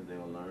ask questions. They're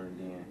going to learn.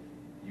 Then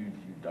you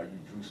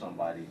drew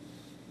somebody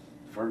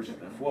first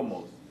and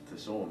foremost to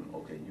show them,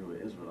 okay, you're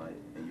an Israelite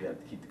and you have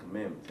to keep the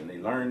commandments. And they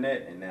learn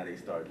that and now they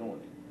start doing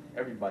it.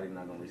 Everybody's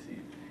not going to receive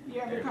it.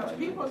 Yeah, because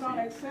Everybody people not don't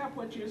gonna receive accept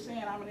what you're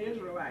saying, I'm an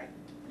Israelite.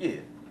 it. Yeah,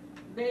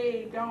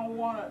 They don't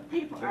want to,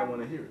 they don't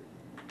want to hear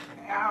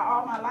it.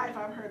 all my life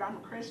I've heard I'm a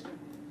Christian.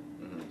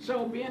 Mm-hmm.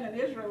 So being an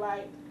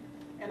Israelite,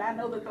 and I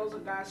know that those are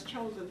God's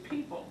chosen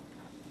people,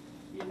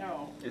 you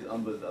know. It's a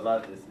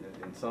lot. It's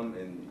in some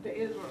in The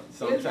Israel.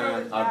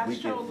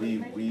 sometimes we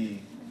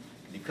we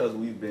because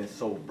we've been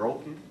so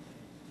broken.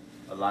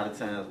 A lot of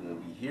times when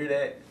we hear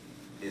that,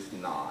 it's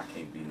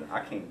I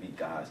can't be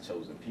God's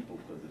chosen people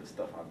because of the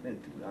stuff I've been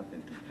through. I've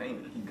been through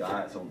pain.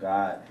 So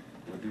God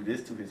will do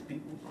this to His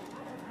people,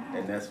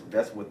 and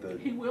that's what the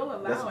He will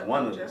allow that's it.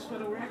 one Though, of just for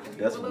the record, He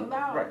that's will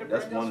allow it to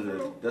that's bring us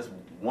through. that's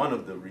one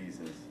of the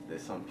reasons that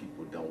some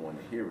people don't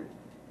want to hear it.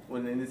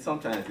 Well, and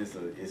sometimes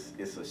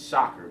it's a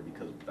shocker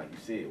because, like you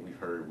said, we've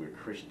heard we're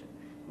Christian,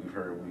 we've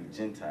heard we're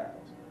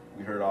Gentiles,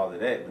 we heard all of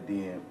that, but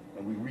then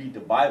when we read the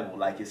Bible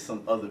like it's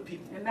some other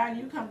people, And now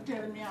you come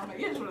telling me I'm an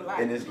Israelite.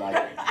 and it's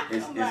like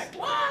it's like,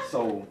 what?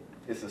 so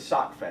it's a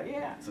shock factor.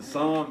 Yeah. To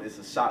some, it's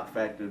a shock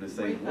factor to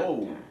say, Wake up,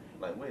 whoa, yeah.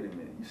 like wait a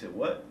minute, you said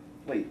what?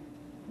 Wait,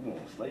 you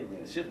want slavery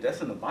and ship? That's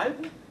in the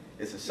Bible?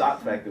 It's a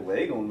shock factor where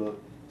they gonna look.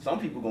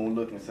 Some people gonna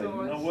look and say, you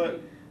know what?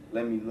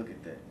 Let me look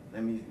at that.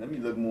 Let me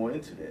look more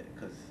into that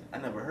because I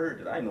never heard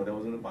that. I didn't know that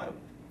was in the Bible.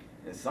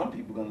 And some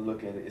people gonna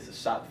look at it. It's a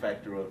shock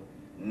factor of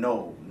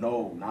no,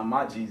 not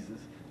my Jesus.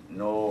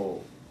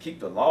 No, keep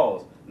the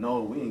laws.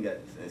 No, we ain't got.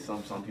 And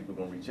some people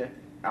gonna reject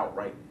it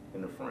outright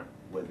in the front.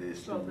 Whether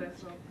it's So through-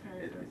 that's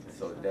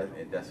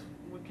okay. that's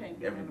We can't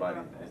do everybody.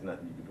 nothing about There's that.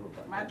 nothing you can do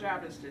about My it.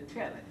 job is to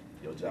tell it.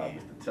 Your job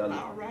is to tell it.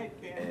 All right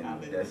then.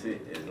 And that's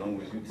it. As long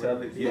as you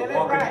tell it, Tell it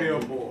Walking right.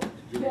 billboard.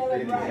 Tell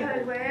it right. Tell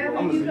it wherever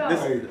I'm you gonna,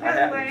 go.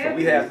 so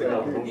we have to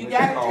go. You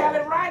gotta tell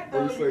it right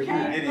though. What you You say,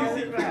 can't Get do it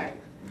Ezekiel. right.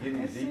 Get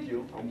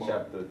Ezekiel I'm on.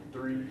 chapter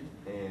 3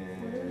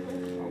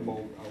 and I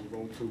was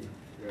on 2.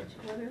 Gotcha.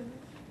 What is it?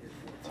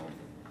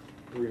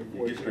 3 and you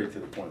 14. get straight to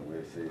the point where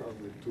it says. I was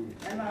at 2.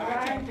 Am I I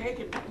right? can't take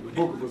it. The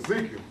book of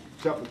Ezekiel,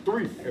 chapter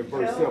 3 and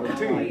verse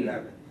 17.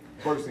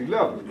 Verse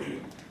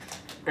 11.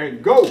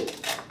 And go,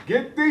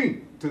 get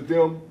thee to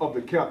them of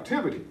the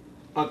captivity,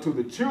 unto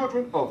the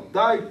children of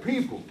thy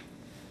people,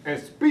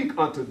 and speak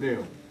unto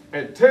them,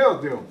 and tell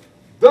them,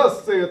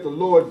 thus saith the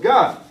Lord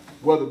God,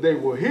 whether they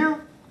will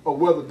hear or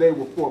whether they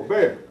will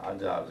forbear. Our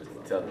job is to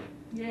tell them.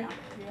 Yeah.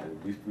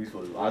 We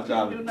supposed our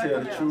job is to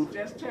tell the truth.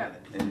 Just tell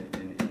it.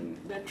 And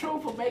The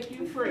truth will make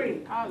you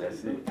free.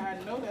 That's it. I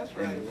know that's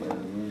right.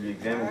 when we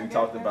examine, we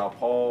talked about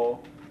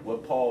Paul.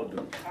 What Paul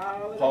do?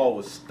 All of Paul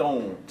was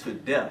stoned to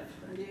death.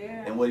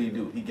 Yeah. And what did he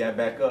do? He got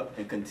back up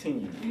and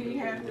continued. He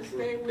had to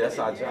stay with That's it,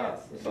 our yes, job.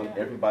 So yeah.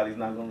 everybody's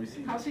not going to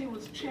receive Because it he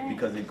was changed.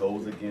 because it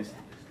goes against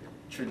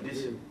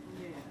tradition.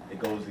 Yeah. It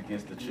goes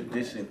against the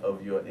tradition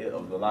of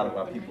a lot of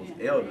our people's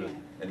elders,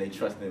 and they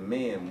trust in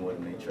man more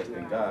than they trust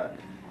in God.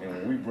 And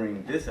when we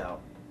bring this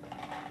out,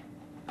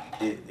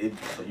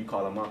 so you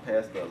calling my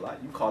pastor a liar,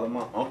 you calling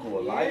my uncle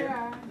a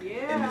liar, Yeah.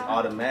 and it's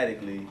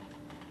automatically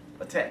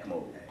attack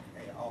mode.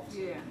 Hey, officer,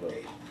 Yeah.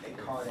 they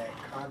call that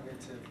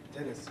cognitive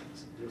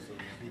dissonance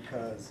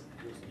because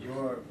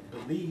your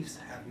beliefs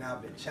have now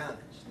been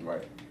challenged.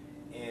 Right.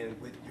 And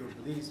with your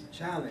beliefs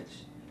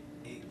challenged,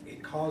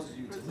 it causes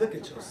you to look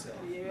at yourself.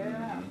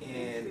 Yeah.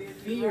 And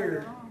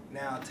fear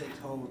now takes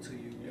hold to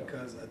you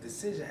because a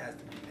decision has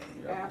to be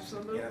made.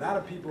 Absolutely. And a lot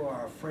of people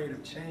are afraid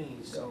of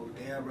change, so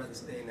they'd rather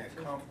stay in that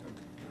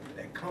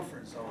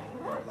comfort zone.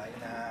 Or like,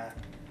 nah.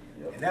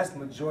 And that's the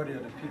majority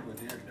of the people.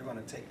 They're going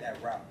to take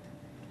that route.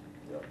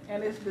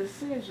 And it's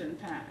decision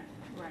time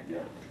right now.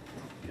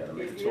 You gotta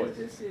make a It choice.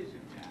 is decision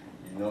time.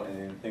 You know,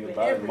 and the thing For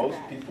about it, most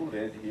everybody. people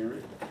that hear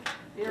it,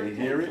 they Irritates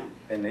hear it, them.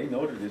 and they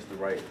know that it's the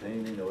right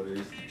thing. They know that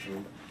it's the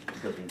truth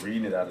because we're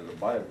reading it out of the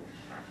Bible.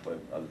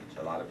 But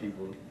a lot of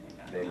people,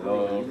 they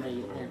love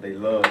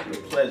the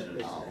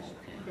pleasures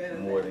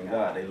more than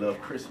God. They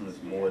love Christmas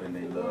more than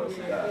they love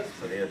God.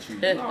 So they'll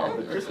choose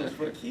the Christmas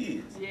for the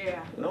kids.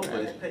 Yeah. No, but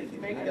it's pagan.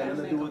 Make It it got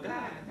nothing to do with God.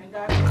 God. And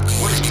God.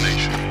 What is a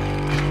nation?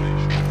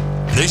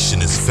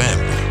 Nation is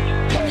family.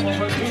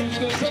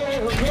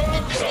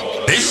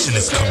 Nation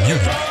is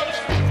community.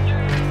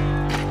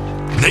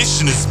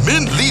 Nation is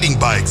men leading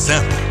by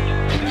example.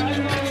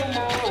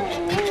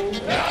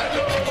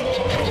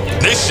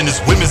 Nation is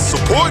women's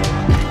support.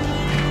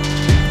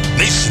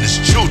 Nation is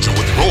children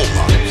with role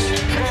models.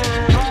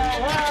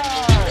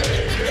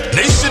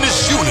 Nation is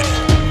unity.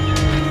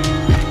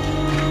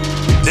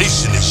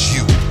 Nation